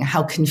happening,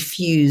 how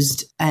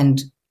confused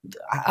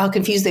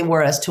they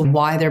were as to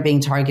why they're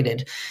being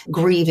targeted,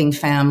 grieving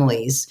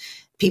families,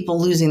 people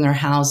losing their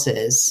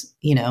houses,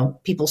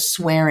 people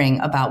swearing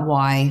about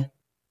why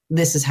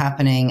this is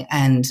happening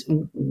and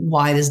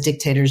why this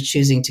dictator is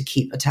choosing to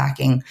keep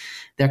attacking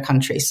their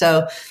country.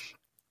 So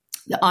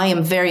I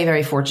am very,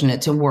 very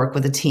fortunate to work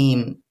with a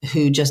team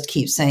who just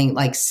keeps saying,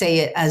 say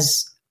it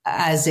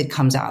as it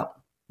comes out.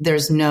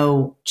 There's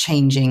no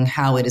changing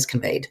how it is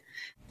conveyed.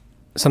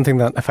 Something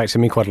that affected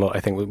me quite a lot, I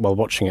think, while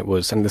watching it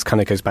was, and this kind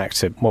of goes back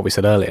to what we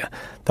said earlier,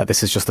 that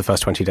this is just the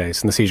first 20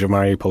 days, and the siege of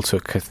Mariupol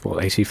took,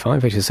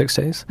 86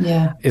 days?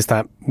 Yeah. Is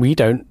that we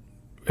don't,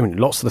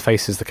 lots of the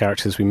faces, the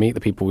characters we meet, the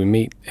people we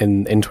meet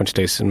in 20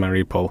 days in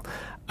Mariupol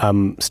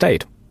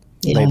stayed.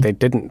 Yeah. They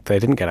didn't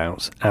get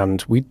out,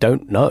 and we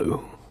don't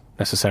know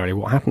necessarily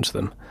what happened to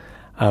them.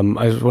 I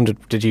wondered,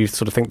 did you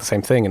sort of think the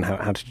same thing, and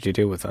how did you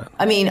deal with that?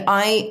 I mean,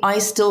 I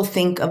still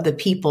think of the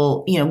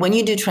people, when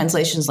you do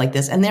translations like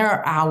this, and there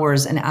are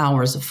hours and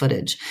hours of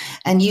footage,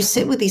 and you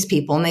sit with these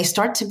people and they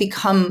start to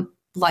become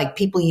like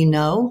people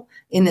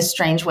in this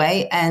strange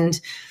way. And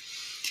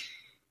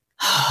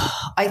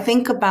I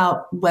think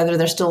about whether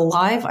they're still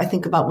alive. I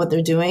think about what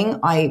they're doing.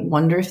 I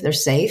wonder if they're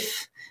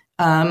safe.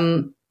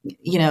 The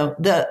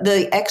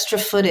extra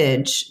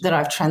footage that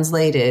I've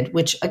translated,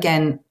 which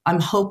again,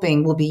 I'm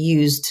hoping will be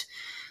used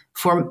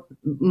for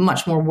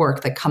much more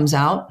work that comes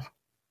out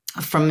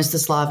from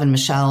Mstislav and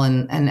Michelle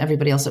and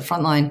everybody else at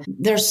Frontline.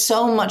 There's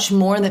so much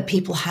more that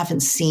people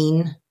haven't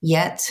seen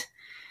yet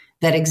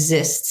that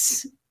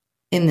exists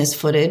in this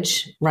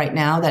footage right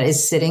now that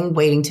is sitting,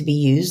 waiting to be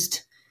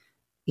used.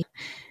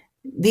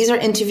 These are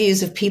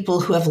interviews of people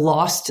who have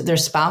lost their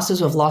spouses,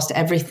 who have lost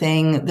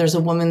everything. There's a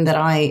woman that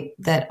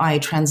I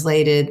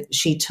translated.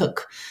 She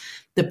took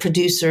the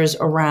producers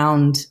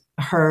around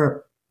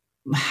her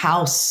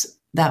house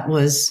that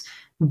was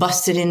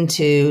busted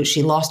into.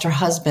 She lost her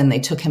husband. They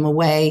took him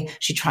away.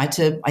 She tried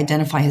to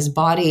identify his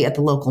body at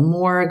the local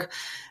morgue.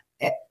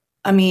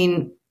 I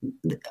mean,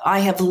 I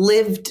have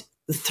lived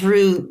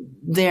through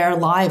their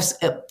lives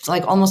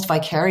like almost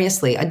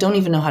vicariously. I don't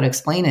even know how to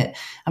explain it.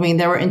 I mean,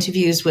 there were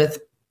interviews with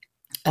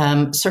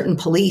certain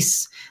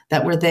police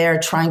that were there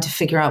trying to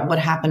figure out what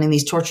happened in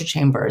these torture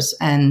chambers.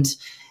 And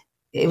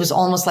it was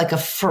almost like a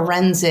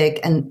forensic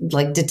and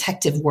like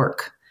detective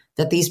work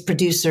that these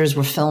producers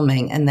were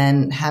filming, and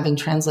then having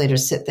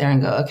translators sit there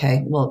and go,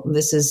 okay, well,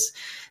 this is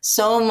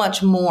so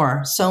much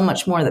more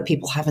that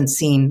people haven't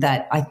seen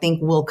that I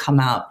think will come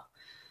out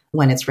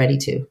when it's ready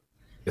to.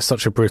 It's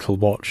such a brutal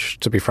watch,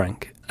 to be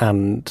frank.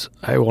 And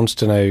I wanted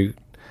to know,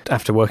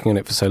 after working on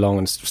it for so long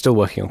and still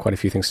working on quite a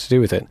few things to do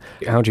with it,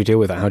 how do you deal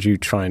with that? How do you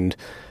try and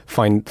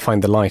find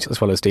the light as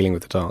well as dealing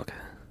with the dark?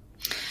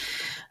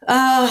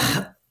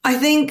 I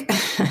think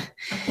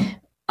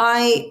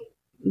I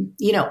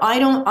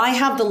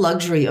have the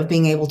luxury of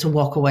being able to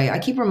walk away. I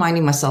keep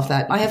reminding myself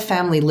that I have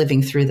family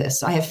living through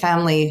this. I have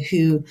family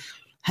who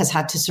has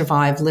had to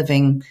survive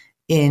living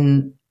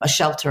in a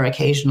shelter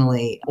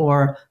occasionally,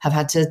 or have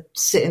had to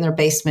sit in their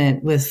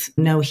basement with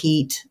no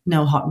heat,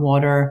 no hot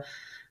water,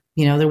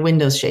 their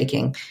windows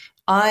shaking.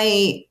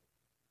 I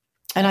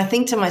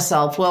think to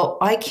myself, well,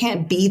 I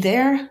can't be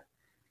there.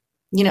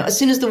 As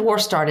soon as the war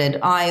started,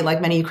 I,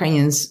 like many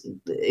Ukrainians,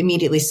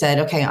 immediately said,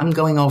 okay, I'm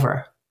going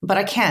over. But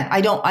I can't.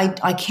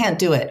 I can't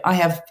do it. I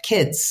have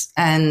kids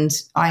and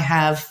I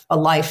have a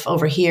life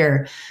over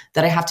here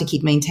that I have to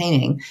keep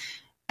maintaining.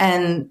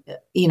 And,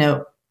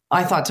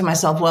 I thought to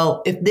myself,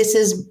 well, if this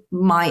is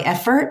my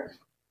effort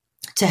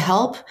to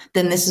help,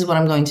 then this is what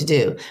I'm going to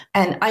do.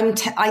 And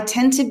I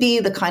tend to be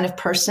the kind of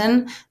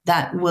person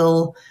that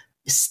will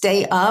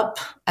stay up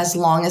as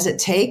long as it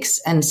takes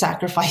and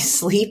sacrifice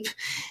sleep.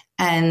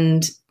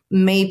 And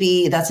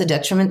maybe that's a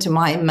detriment to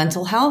my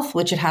mental health,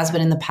 which it has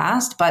been in the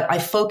past, but I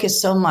focus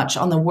so much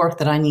on the work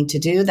that I need to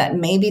do that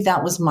maybe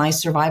that was my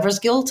survivor's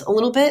guilt a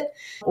little bit,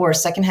 or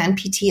secondhand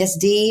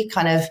PTSD,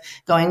 kind of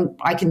going,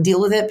 I can deal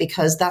with it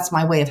because that's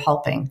my way of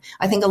helping.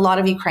 I think a lot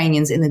of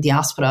Ukrainians in the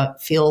diaspora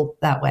feel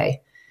that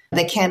way.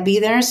 They can't be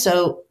there.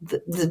 So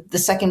the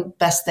second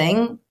best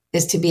thing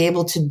is to be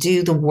able to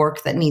do the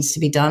work that needs to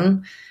be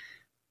done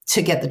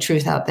to get the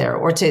truth out there,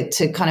 or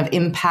to kind of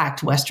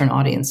impact Western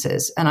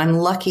audiences. And I'm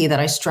lucky that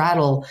I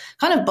straddle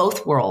kind of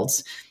both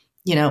worlds.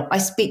 I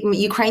speak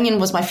Ukrainian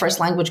was my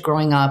first language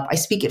growing up. I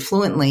speak it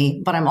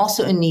fluently, but I'm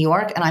also in New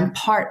York and I'm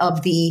part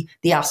of the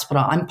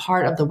diaspora. I'm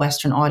part of the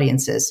Western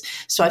audiences.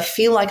 So I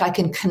feel like I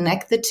can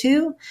connect the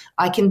two.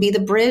 I can be the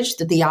bridge.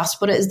 The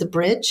diaspora is the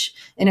bridge.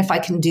 And if I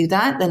can do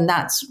that, then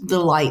that's the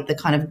light that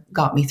kind of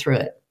got me through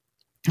it.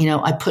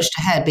 I pushed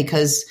ahead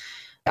because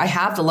I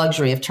have the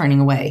luxury of turning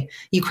away.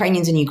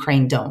 Ukrainians in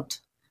Ukraine don't.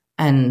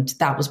 And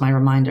that was my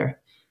reminder.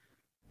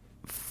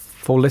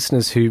 For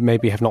listeners who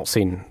maybe have not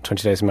seen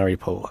 20 Days in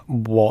Mariupol,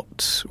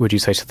 what would you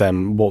say to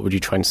them? What would you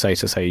try and say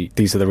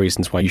these are the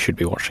reasons why you should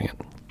be watching it?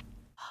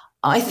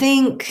 I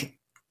think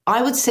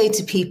I would say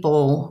to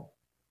people,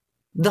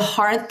 the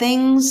hard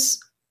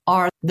things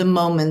are the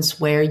moments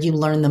where you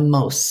learn the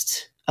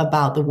most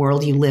about the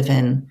world you live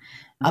in,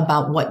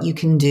 about what you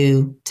can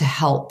do to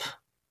help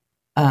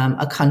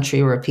a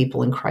country or a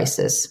people in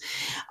crisis.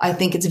 I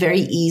think it's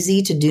very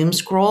easy to doom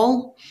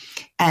scroll,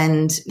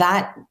 and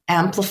that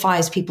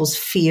amplifies people's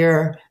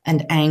fear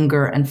and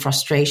anger and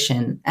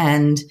frustration.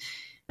 And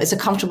it's a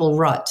comfortable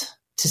rut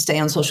to stay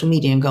on social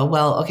media and go,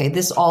 well, okay,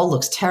 this all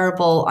looks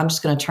terrible. I'm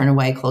just going to turn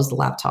away, close the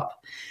laptop.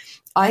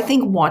 I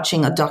think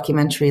watching a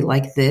documentary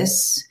like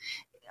this,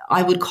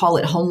 I would call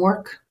it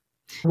homework.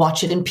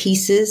 Watch it in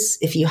pieces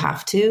if you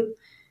have to.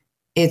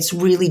 It's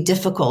really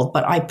difficult,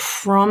 but I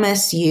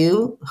promise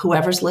you,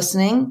 whoever's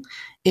listening,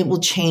 it will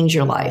change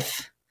your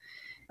life.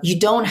 You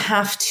don't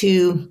have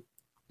to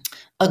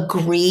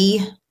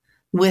agree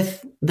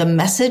with the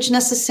message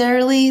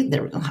necessarily.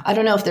 I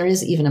don't know if there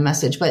is even a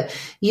message, but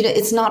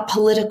it's not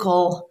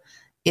political.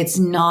 It's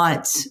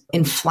not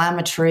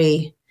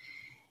inflammatory.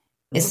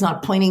 It's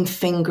not pointing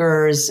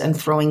fingers and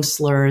throwing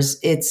slurs.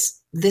 It's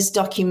this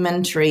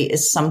documentary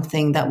is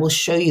something that will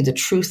show you the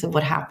truth of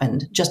what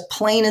happened, just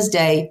plain as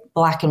day,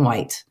 black and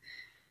white.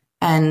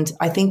 And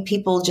I think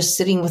people just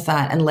sitting with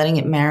that and letting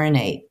it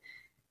marinate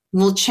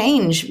will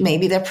change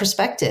maybe their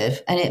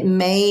perspective. And it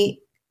may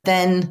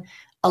then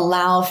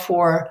allow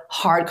for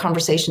hard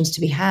conversations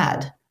to be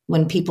had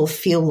when people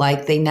feel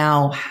like they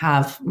now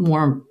have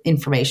more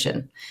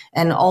information.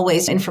 And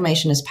always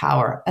information is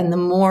power. And the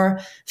more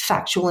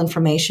factual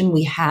information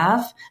we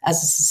have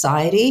as a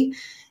society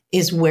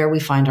is where we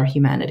find our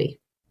humanity.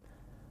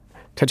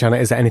 Tatjana,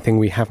 is there anything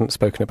we haven't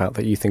spoken about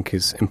that you think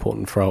is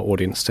important for our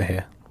audience to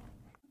hear?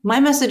 My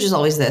message is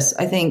always this.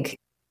 I think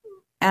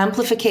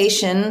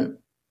amplification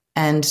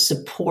and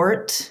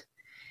support,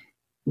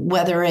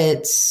 whether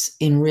it's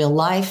in real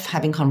life,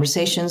 having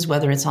conversations,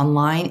 whether it's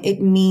online,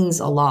 it means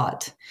a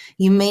lot.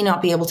 You may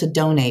not be able to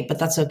donate, but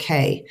that's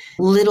okay.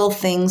 Little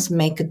things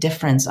make a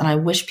difference, and I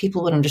wish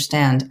people would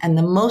understand. And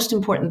the most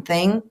important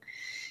thing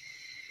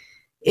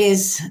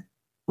is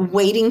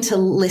waiting to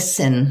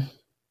listen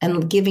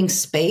and giving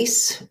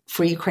space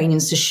for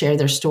Ukrainians to share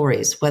their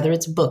stories, whether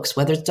it's books,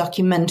 whether it's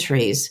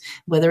documentaries,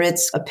 whether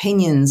it's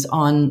opinions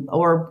on,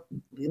 or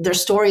their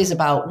stories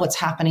about what's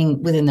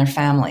happening within their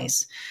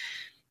families.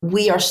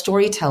 We are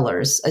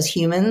storytellers as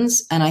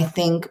humans. And I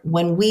think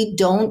when we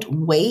don't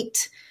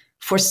wait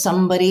for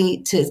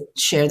somebody to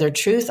share their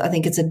truth, I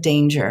think it's a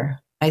danger.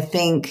 I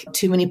think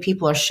too many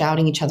people are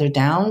shouting each other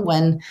down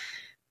when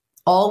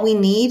all we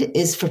need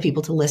is for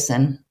people to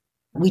listen.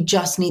 We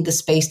just need the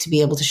space to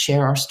be able to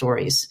share our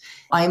stories.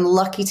 I'm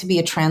lucky to be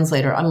a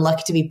translator. I'm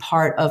lucky to be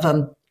part of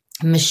a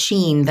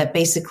machine that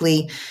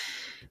basically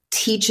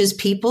teaches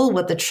people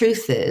what the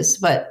truth is.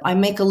 But I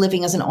make a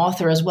living as an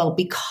author as well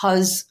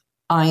because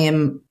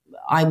I'm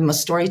a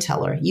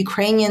storyteller.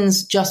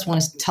 Ukrainians just want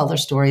to tell their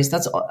stories.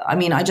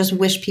 I just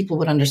wish people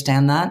would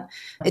understand that.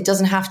 It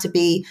doesn't have to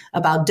be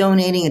about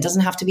donating. It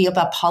doesn't have to be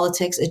about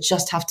politics. It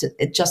just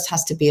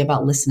has to be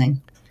about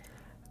listening.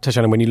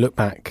 Tatjana, when you look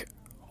back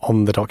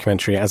on the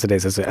documentary as it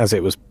is, as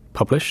it was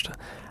published,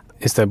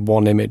 is there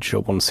one image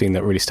or one scene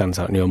that really stands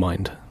out in your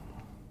mind?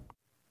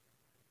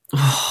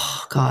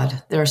 Oh,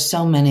 God, there are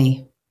so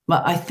many.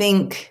 But I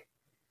think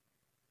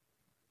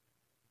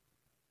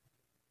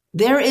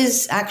there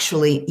is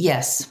actually,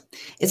 yes,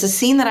 it's a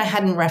scene that I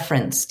hadn't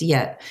referenced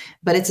yet,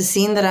 but it's a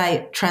scene that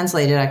I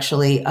translated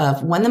actually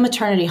of when the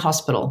maternity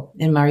hospital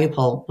in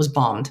Mariupol was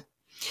bombed.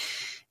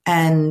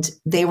 And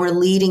they were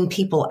leading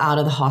people out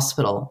of the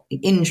hospital,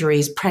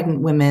 injuries,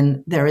 pregnant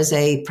women. There is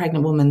a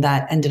pregnant woman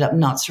that ended up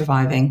not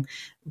surviving,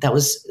 that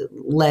was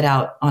led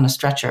out on a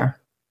stretcher.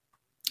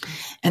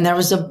 And there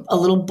was a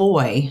little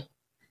boy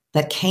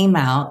that came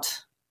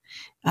out,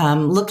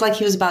 looked like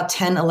he was about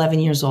 10, 11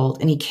 years old.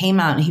 And he came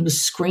out and he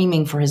was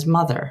screaming for his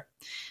mother.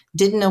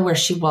 Didn't know where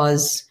she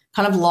was,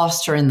 kind of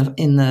lost her in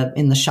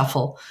the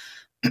shuffle.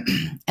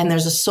 And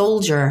there's a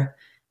soldier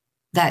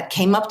that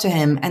came up to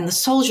him, and the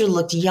soldier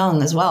looked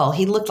young as well.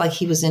 He looked like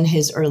he was in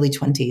his early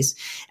 20s.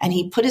 And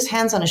he put his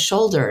hands on his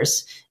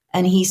shoulders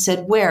and he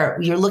said, "Where?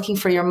 You're looking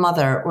for your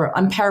mother." Or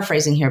I'm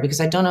paraphrasing here because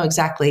I don't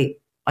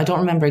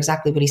remember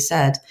exactly what he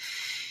said.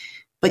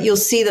 But you'll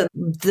see that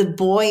the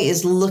boy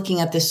is looking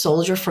at this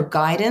soldier for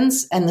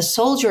guidance, and the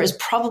soldier is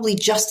probably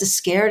just as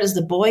scared as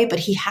the boy, but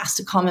he has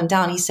to calm him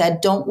down. He said,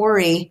 "Don't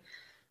worry,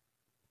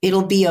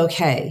 it'll be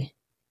okay."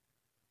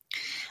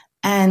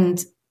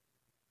 And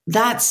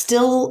that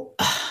still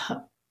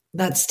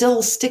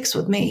sticks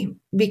with me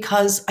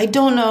because I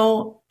don't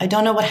know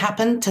what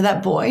happened to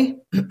that boy.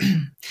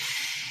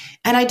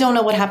 And I don't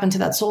know what happened to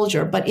that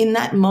soldier. But in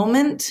that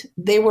moment,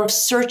 they were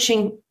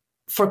searching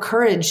for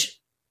courage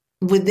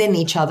within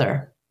each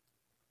other.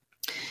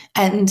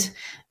 And,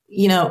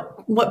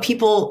 what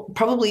people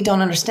probably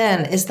don't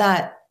understand is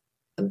that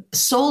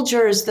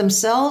soldiers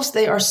themselves,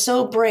 they are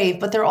so brave,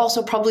 but they're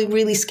also probably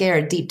really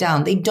scared deep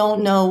down. They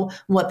don't know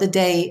what the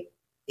day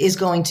is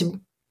going to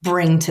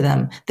bring to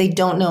them. They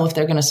don't know if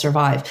they're going to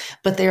survive,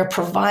 but they are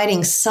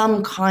providing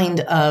some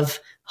kind of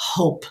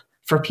hope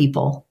for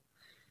people,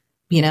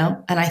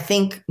 and I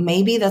think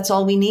maybe that's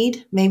all we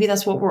need. Maybe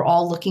that's what we're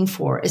all looking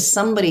for, is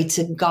somebody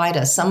to guide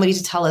us, somebody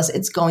to tell us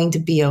it's going to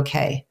be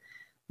okay,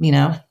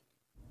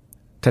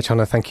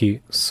 Tatjana, thank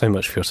you so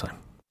much for your time.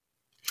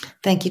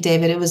 Thank you,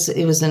 David. It was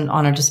an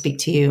honor to speak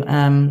to you,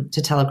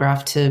 to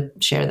Telegraph, to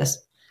share this.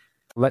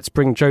 Let's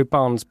bring Joe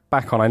Barnes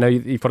back on. I know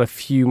you've got a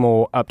few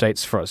more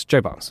updates for us.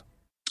 Joe Barnes.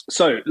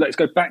 So let's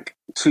go back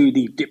to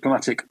the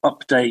diplomatic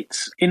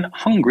updates. In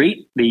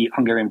Hungary, the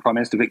Hungarian Prime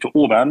Minister Viktor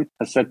Orbán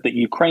has said that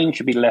Ukraine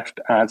should be left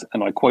as,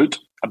 and I quote,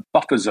 "a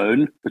buffer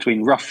zone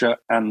between Russia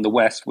and the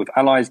West, with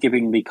allies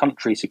giving the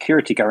country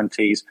security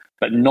guarantees,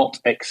 but not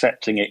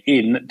accepting it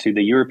into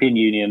the European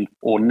Union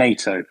or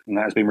NATO." And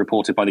that has been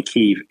reported by the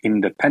Kyiv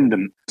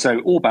Independent.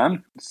 So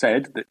Orbán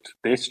said that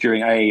this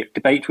during a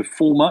debate with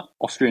former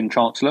Austrian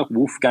Chancellor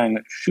Wolfgang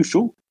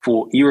Schüssel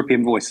for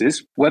European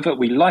Voices. Whether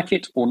we like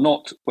it or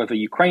not, whether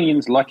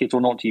Ukrainians like it or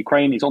not,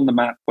 Ukraine is on the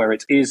map where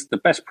it is. The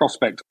best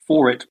prospect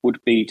for it would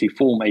be to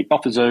form a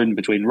buffer zone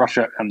between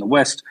Russia and the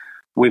West,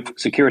 with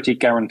security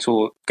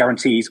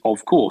guarantees,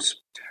 of course.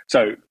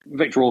 So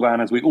Viktor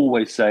Orban, as we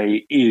always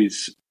say,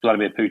 is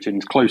Vladimir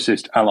Putin's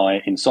closest ally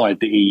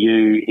inside the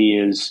EU. He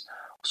is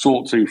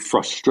sought to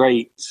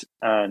frustrate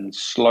and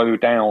slow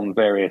down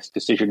various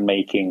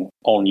decision-making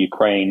on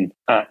Ukraine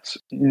at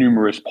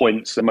numerous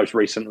points, and most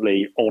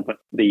recently on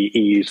the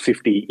EU's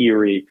 50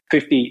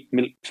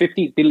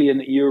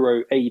 billion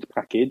euro aid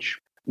package,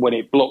 when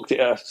it blocked it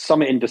at a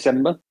summit in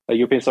December, a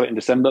European summit in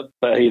December,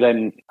 but he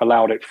then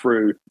allowed it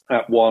through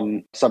at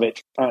one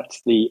summit at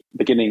the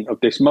beginning of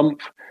this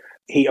month.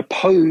 He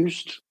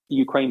opposed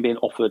Ukraine being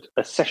offered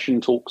accession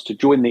talks to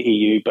join the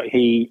EU, but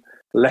he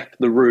left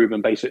the room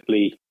and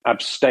basically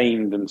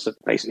abstained and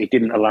basically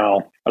didn't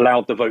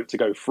allowed the vote to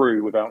go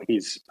through without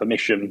his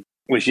permission,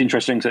 which is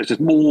interesting. So it's just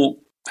more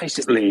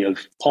basically of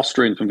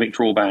posturing from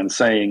Viktor Orban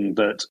saying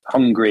that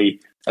Hungary,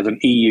 as an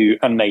EU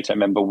and NATO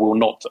member, will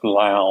not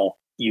allow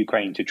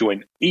Ukraine to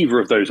join either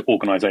of those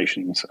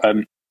organisations.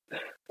 They're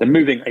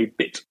moving a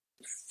bit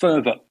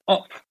further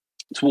up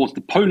towards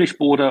the Polish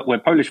border, where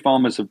Polish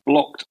farmers have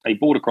blocked a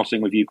border crossing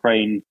with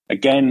Ukraine,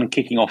 again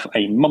kicking off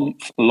a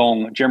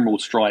month-long general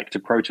strike to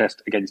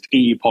protest against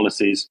EU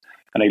policies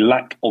and a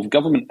lack of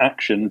government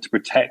action to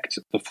protect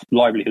the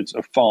livelihoods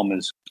of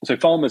farmers. So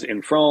farmers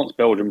in France,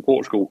 Belgium,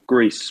 Portugal,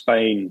 Greece,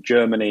 Spain,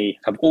 Germany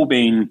have all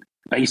been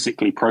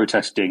basically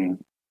protesting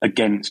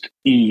against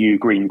EU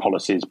green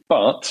policies.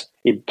 But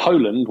in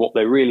Poland, what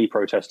they're really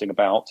protesting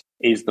about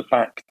is the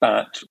fact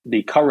that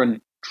the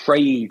current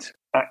trade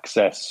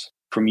access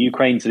from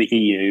Ukraine to the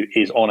EU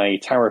is on a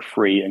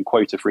tariff-free and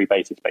quota-free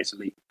basis,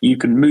 basically. You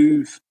can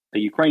move the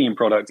Ukrainian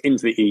product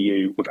into the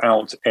EU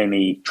without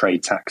any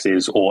trade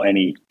taxes or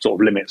any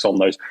sort of limits on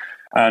those.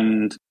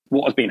 And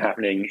what has been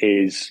happening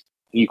is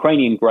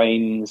Ukrainian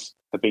grains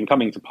have been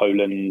coming to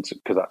Poland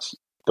because that's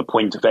the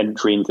point of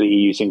entry into the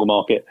EU single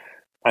market.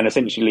 And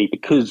essentially,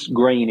 because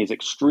grain is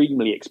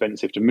extremely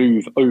expensive to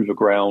move over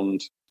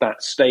ground,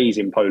 that stays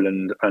in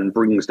Poland and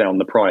brings down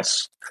the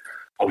price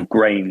of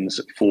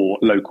grains for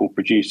local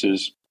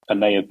producers.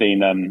 And they have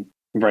been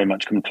very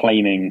much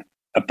complaining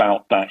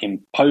about that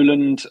in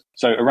Poland.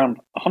 So around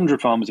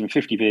 100 farmers and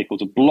 50 vehicles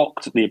have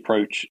blocked the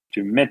approach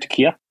to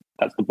Medkia.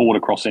 That's the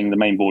border crossing, the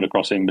main border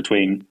crossing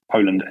between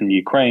Poland and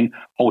Ukraine,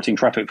 halting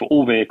traffic for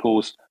all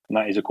vehicles. And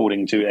that is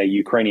according to a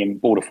Ukrainian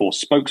border force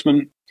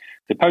spokesman.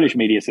 The Polish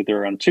media said there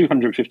are around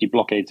 250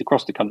 blockades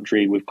across the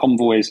country, with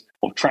convoys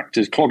of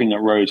tractors clogging up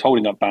roads,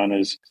 holding up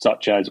banners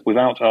such as,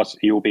 "Without us,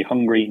 you'll be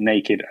hungry,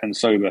 naked and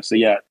sober." So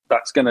yeah,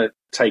 that's going to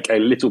take a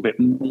little bit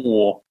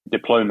more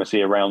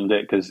diplomacy around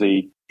it, because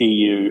the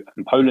EU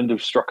and Poland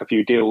have struck a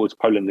few deals,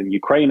 Poland and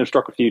Ukraine have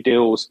struck a few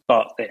deals,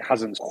 but it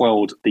hasn't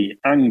quelled the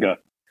anger.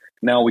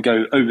 Now we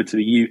go over to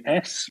the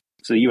US.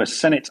 So the US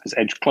Senate has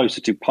edged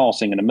closer to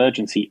passing an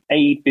emergency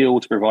aid bill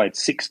to provide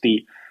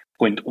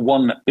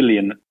 $60.1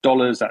 billion.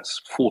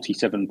 That's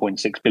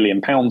 £47.6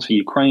 billion for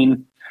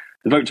Ukraine.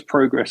 The vote to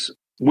progress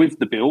with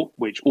the bill,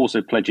 which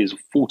also pledges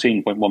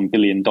 $14.1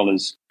 billion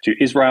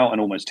to Israel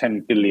and almost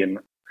 $10 billion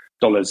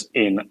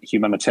in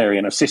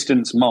humanitarian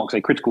assistance, marks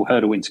a critical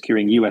hurdle in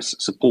securing US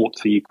support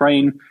for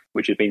Ukraine,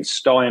 which had been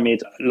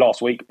stymied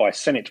last week by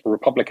Senate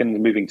Republicans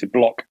moving to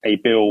block a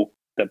bill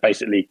that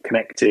basically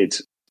connected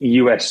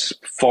US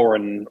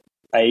foreign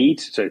aid,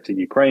 so to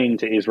Ukraine,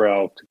 to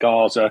Israel, to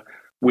Gaza,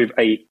 with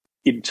a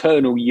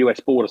internal US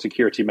border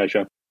security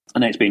measure,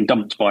 and it's being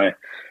dumped by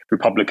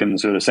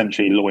Republicans who are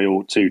essentially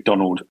loyal to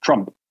Donald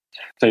Trump.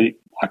 So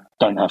I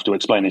don't have to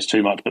explain this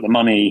too much, but the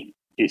money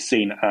is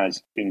seen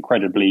as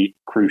incredibly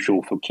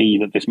crucial for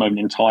Kyiv at this moment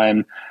in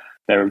time.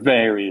 There are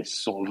various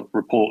sort of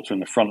reports from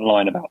the front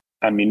line about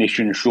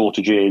ammunition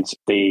shortages.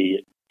 The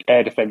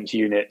air defense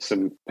units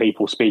and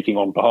people speaking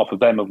on behalf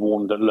of them have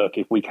warned that, look,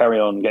 if we carry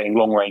on getting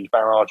long-range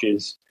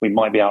barrages, we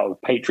might be out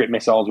of Patriot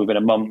missiles within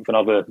a month and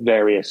other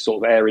various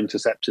sort of air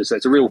interceptors. So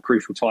it's a real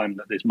crucial time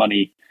that this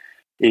money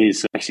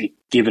is basically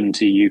given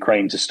to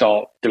Ukraine to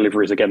start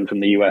deliveries again from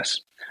the US.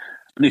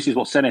 And this is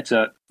what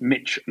Senator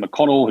Mitch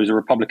McConnell, who's a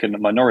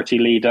Republican minority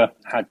leader,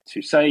 had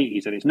to say. He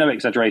said it's no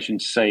exaggeration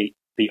to say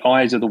the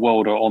eyes of the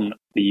world are on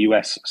the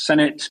US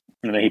Senate.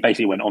 And then he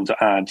basically went on to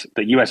add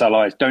that US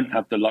allies don't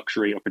have the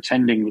luxury of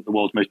pretending that the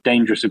world's most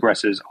dangerous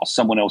aggressors are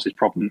someone else's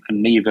problem,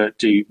 and neither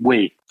do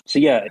we. So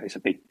yeah, it's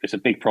a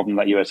big problem,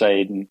 that US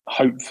aid, and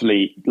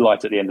hopefully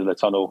light at the end of the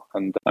tunnel.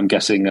 And I'm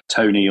guessing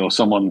Tony or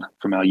someone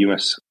from our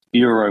US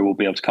bureau will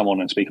be able to come on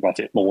and speak about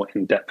it more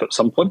in depth at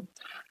some point.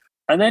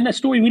 And then a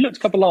story we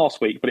looked at last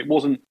week, but it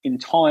wasn't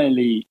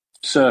entirely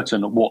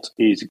certain what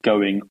is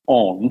going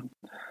on.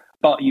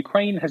 But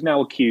Ukraine has now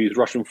accused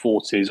Russian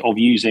forces of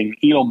using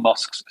Elon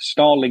Musk's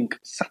Starlink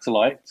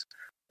satellite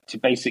to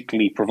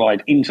basically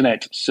provide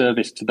internet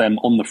service to them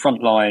on the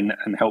front line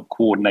and help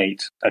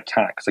coordinate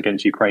attacks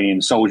against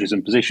Ukrainian soldiers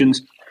and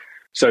positions.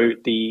 So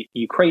the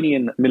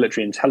Ukrainian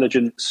military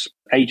intelligence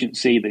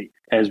agency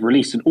has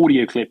released an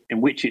audio clip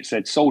in which it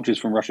said soldiers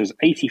from Russia's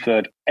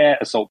 83rd Air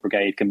Assault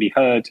Brigade can be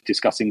heard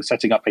discussing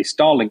setting up a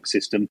Starlink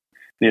system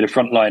near the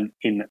front line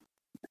in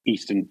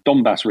eastern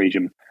Donbass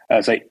region.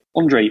 So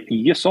Andrei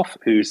Yusov,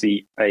 who's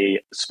a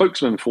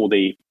spokesman for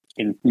the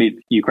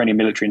Ukrainian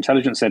military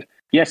intelligence, said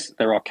Yes,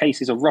 there are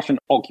cases of Russian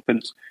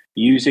occupants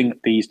using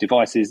these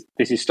devices.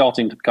 This is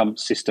starting to become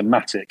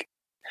systematic.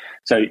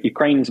 So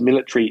Ukraine's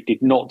military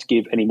did not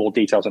give any more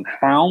details on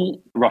how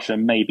Russia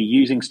may be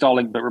using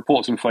Starlink, but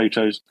reports and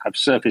photos have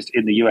surfaced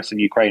in the US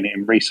and Ukraine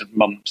in recent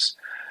months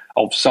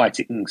of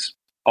sightings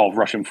of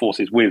Russian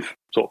forces with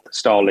sort of the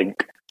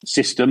Starlink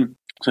system.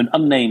 So an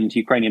unnamed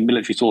Ukrainian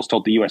military source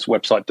told the US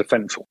website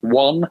Defense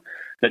One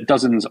that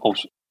dozens of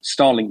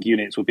Starlink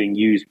units were being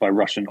used by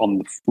Russians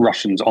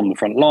on the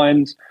front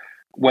lines.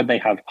 When they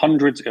have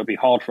hundreds, it'll be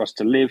hard for us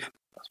to live.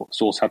 That's what the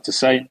source had to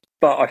say.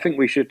 But I think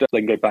we should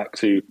then go back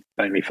to,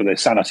 mainly for the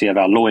sanity of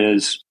our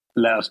lawyers,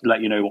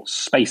 let you know what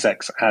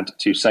SpaceX had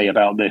to say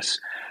about this.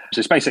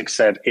 So SpaceX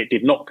said it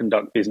did not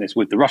conduct business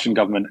with the Russian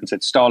government and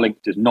said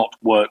Starlink does not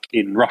work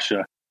in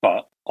Russia.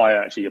 But I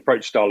actually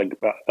approached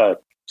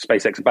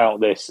SpaceX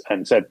about this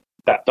and said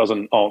that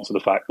doesn't answer the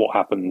fact what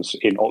happens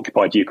in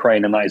occupied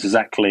Ukraine, and that is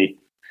exactly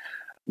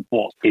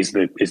what is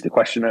the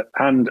question at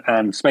hand.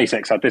 And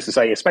SpaceX had this to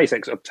say: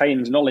 SpaceX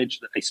obtains knowledge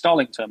that a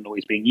Starlink terminal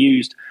is being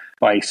used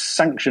by a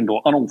sanctioned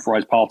or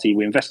unauthorized party.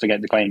 We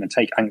investigate the claim and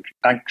take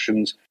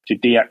actions to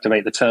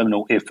deactivate the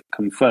terminal if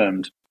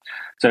confirmed.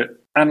 So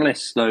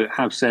analysts, though,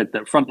 have said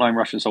that frontline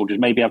Russian soldiers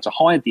may be able to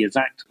hide the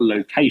exact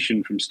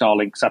location from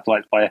Starlink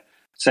satellites by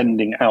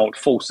sending out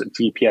false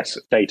GPS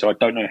data. I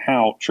don't know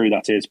how true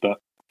that is,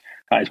 but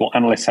that is what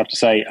analysts have to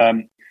say.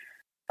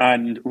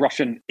 And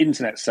Russian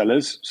internet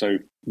sellers, so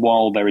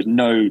while there is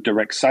no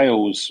direct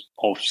sales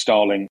of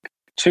Starlink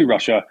to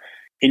Russia,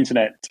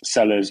 internet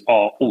sellers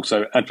are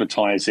also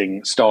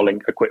advertising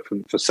Starlink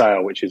equipment for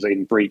sale, which is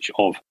in breach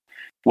of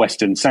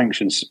Western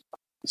sanctions.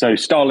 So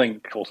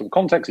Starlink, for some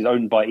context, is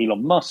owned by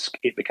Elon Musk.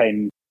 It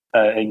became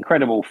an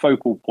incredible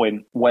focal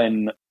point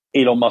when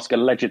Elon Musk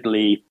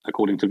allegedly,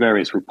 according to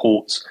various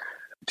reports,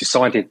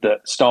 decided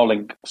that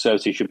Starlink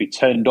services should be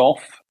turned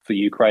off for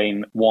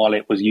Ukraine while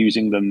it was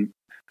using them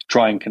to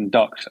try and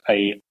conduct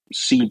a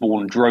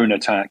seaborne drone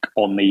attack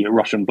on the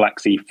Russian Black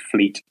Sea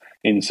fleet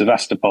in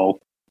Sevastopol.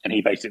 And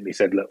he basically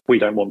said, look, we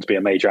don't want to be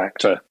a major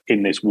actor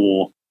in this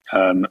war,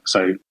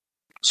 so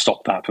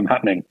stop that from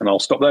happening. And I'll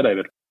stop there,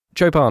 David.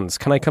 Joe Barnes,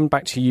 can I come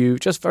back to you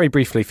just very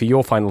briefly for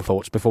your final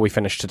thoughts before we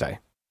finish today?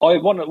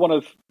 One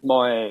of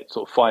my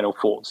sort of final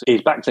thoughts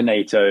is back to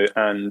NATO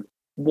and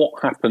what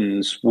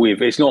happens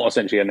with, it's not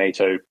essentially a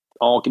NATO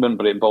argument,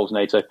 but it involves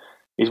NATO,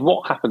 is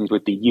what happens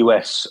with the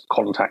US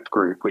contact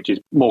group, which is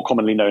more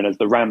commonly known as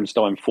the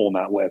Ramstein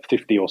format, where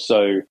 50 or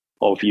so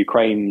of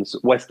Ukraine's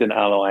Western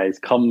allies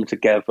come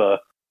together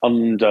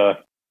under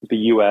the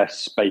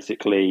US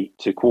basically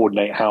to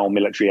coordinate how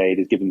military aid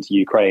is given to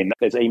Ukraine.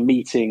 There's a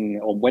meeting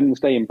on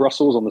Wednesday in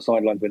Brussels on the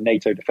sidelines of a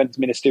NATO defence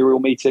ministerial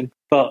meeting,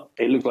 but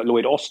it looks like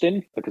Lloyd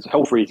Austin, because of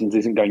health reasons,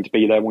 isn't going to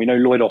be there. We know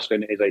Lloyd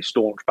Austin is a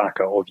staunch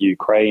backer of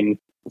Ukraine,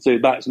 so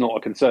that's not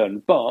a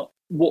concern. But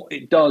what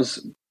it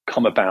does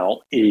come about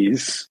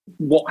is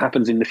what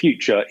happens in the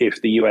future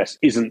if the US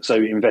isn't so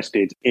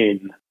invested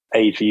in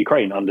aid for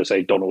Ukraine under,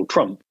 say, Donald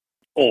Trump,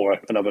 or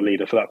another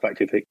leader for that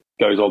fact if it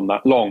goes on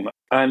that long.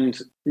 And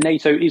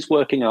NATO is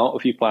working out a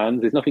few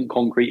plans. There's nothing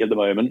concrete at the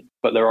moment,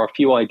 but there are a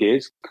few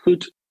ideas.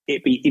 Could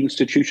it be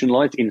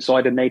institutionalized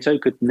inside of NATO?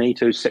 Could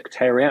NATO's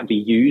secretariat be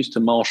used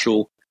to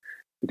marshal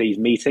these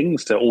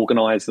meetings, to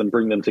organize them,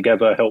 bring them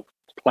together, help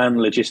plan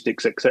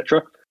logistics,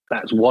 etc.?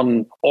 That's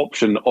one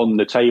option on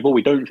the table.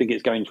 We don't think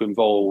it's going to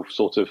involve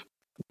sort of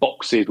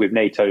boxes with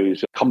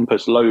NATO's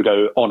compass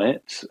logo on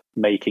it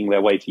making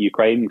their way to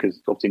Ukraine,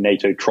 because obviously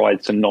NATO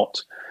tried to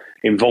not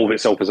involve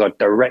itself as a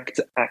direct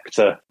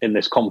actor in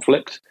this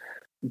conflict.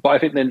 But I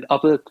think then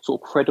other sort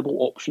of credible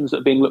options that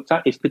are being looked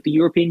at is, could the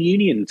European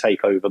Union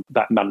take over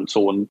that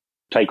mantle and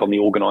take on the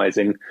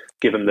organising,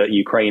 given that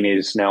Ukraine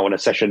is now an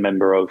accession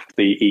member of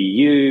the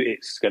EU?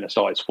 It's going to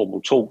start its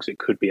formal talks. It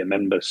could be a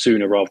member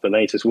sooner rather than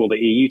later. So will the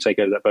EU take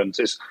over that burden?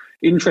 So it's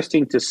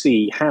interesting to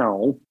see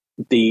how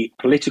the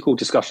political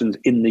discussions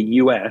in the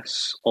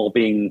US are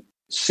being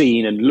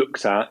seen and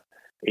looked at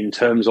in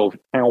terms of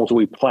how do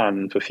we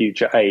plan for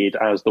future aid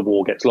as the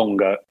war gets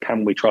longer?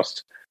 Can we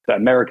trust that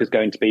America's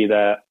going to be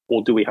there,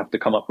 or do we have to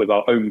come up with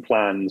our own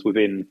plans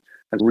within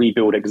and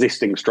rebuild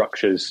existing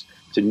structures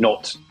to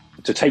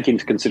take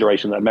into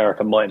consideration that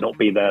America might not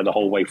be there the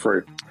whole way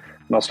through?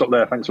 And I'll stop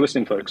there. Thanks for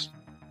listening, folks.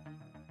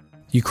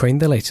 Ukraine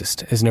the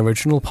Latest is an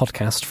original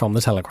podcast from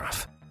The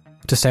Telegraph.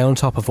 To stay on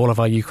top of all of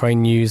our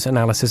Ukraine news,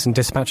 analysis and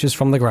dispatches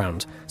from the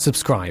ground,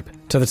 subscribe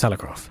to The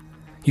Telegraph.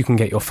 You can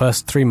get your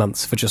first 3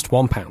 months for just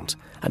 £1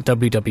 at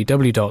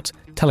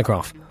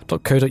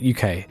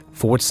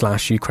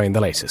www.telegraph.co.uk/Ukraine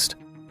the Latest.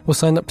 Or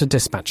sign up to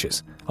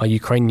Dispatches, our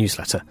Ukraine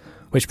newsletter,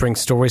 which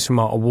brings stories from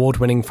our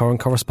award-winning foreign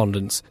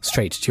correspondents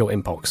straight to your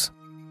inbox.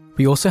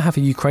 We also have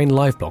a Ukraine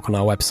live blog on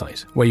our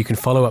website, where you can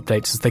follow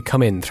updates as they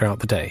come in throughout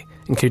the day,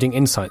 including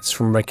insights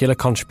from regular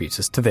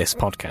contributors to this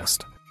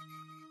podcast.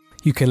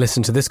 You can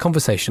listen to this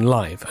conversation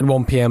live at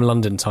 1 p.m.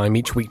 London time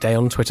each weekday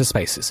on Twitter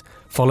Spaces.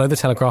 Follow The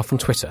Telegraph on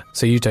Twitter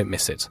so you don't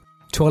miss it.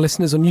 To our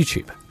listeners on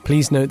YouTube,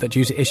 please note that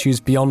due to issues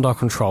beyond our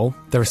control,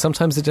 there is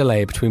sometimes a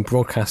delay between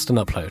broadcast and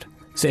upload.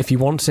 So if you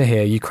want to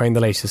hear Ukraine the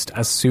Latest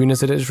as soon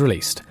as it is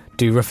released,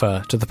 do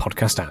refer to the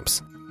podcast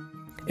apps.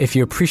 If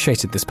you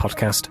appreciated this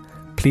podcast,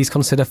 please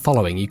consider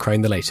following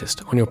Ukraine the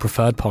Latest on your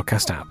preferred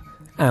podcast app.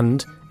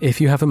 And,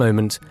 if you have a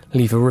moment,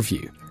 leave a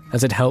review,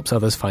 as it helps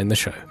others find the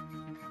show.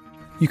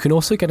 You can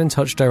also get in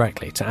touch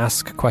directly to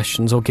ask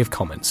questions or give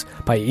comments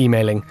by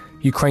emailing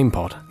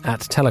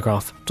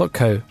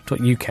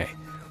ukrainepod@telegraph.co.uk.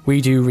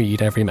 We do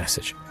read every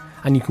message.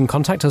 And you can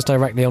contact us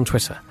directly on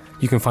Twitter.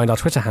 You can find our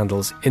Twitter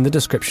handles in the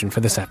description for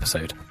this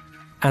episode.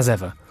 As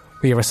ever,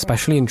 we are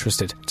especially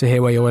interested to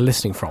hear where you are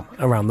listening from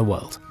around the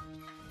world.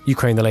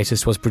 Ukraine the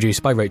Latest was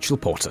produced by Rachel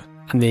Porter,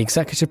 and the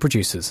executive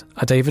producers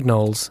are David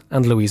Knowles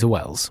and Louisa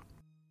Wells.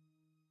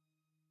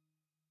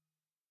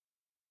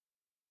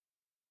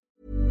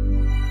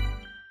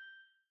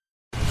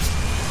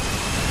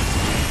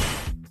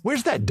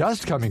 Where's that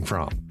dust coming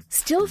from?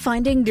 Still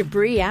finding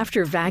debris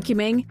after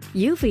vacuuming?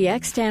 Eufy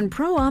X10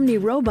 Pro Omni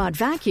Robot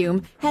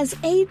Vacuum has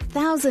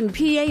 8,000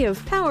 PA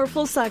of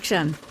powerful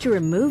suction to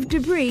remove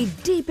debris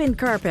deep in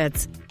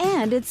carpets.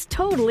 And it's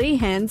totally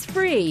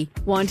hands-free.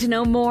 Want to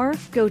know more?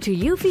 Go to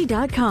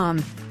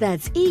eufy.com.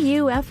 That's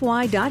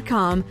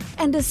EUFY.com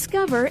and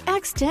discover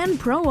X10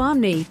 Pro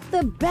Omni,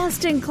 the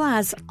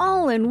best-in-class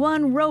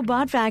all-in-one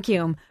robot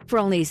vacuum for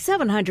only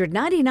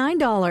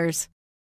 $799.